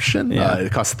Bridled Gumption. Yeah.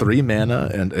 It costs 3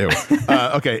 mana. And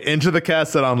okay, Into the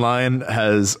Cast Online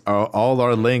has all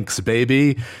our links,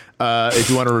 baby. If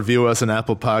you want to review us on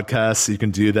Apple Podcasts, you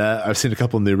can do that. I've seen a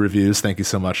couple new reviews. Thank you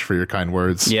so much for your kind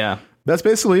words. Yeah. That's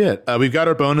basically it. We've got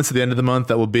our bonus at the end of the month.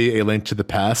 That will be a link to the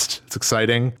past. It's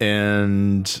exciting.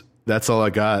 And that's all I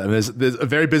got. I mean, there's a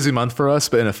very busy month for us,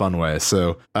 but in a fun way.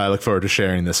 So I look forward to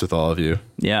sharing this with all of you.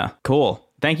 Yeah, cool.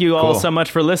 Thank you all so much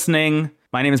for listening.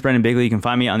 My name is Brendan Bigley. You can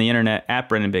find me on the internet at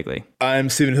Brendan Bigley. I'm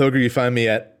Stephen Hilger. You find me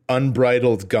at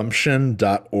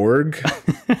unbridledgumption.org.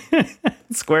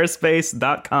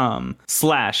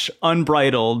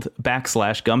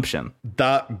 Squarespace.com/unbridled_gumption.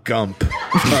 .gump.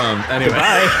 Anyway.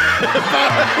 Bye.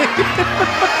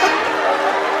 Bye.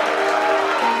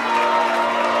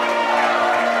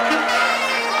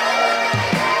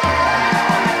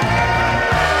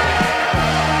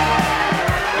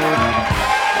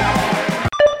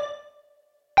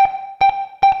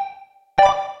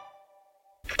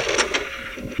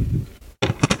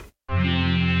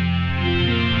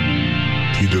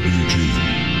 TWG,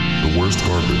 the worst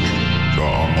garbage,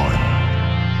 online.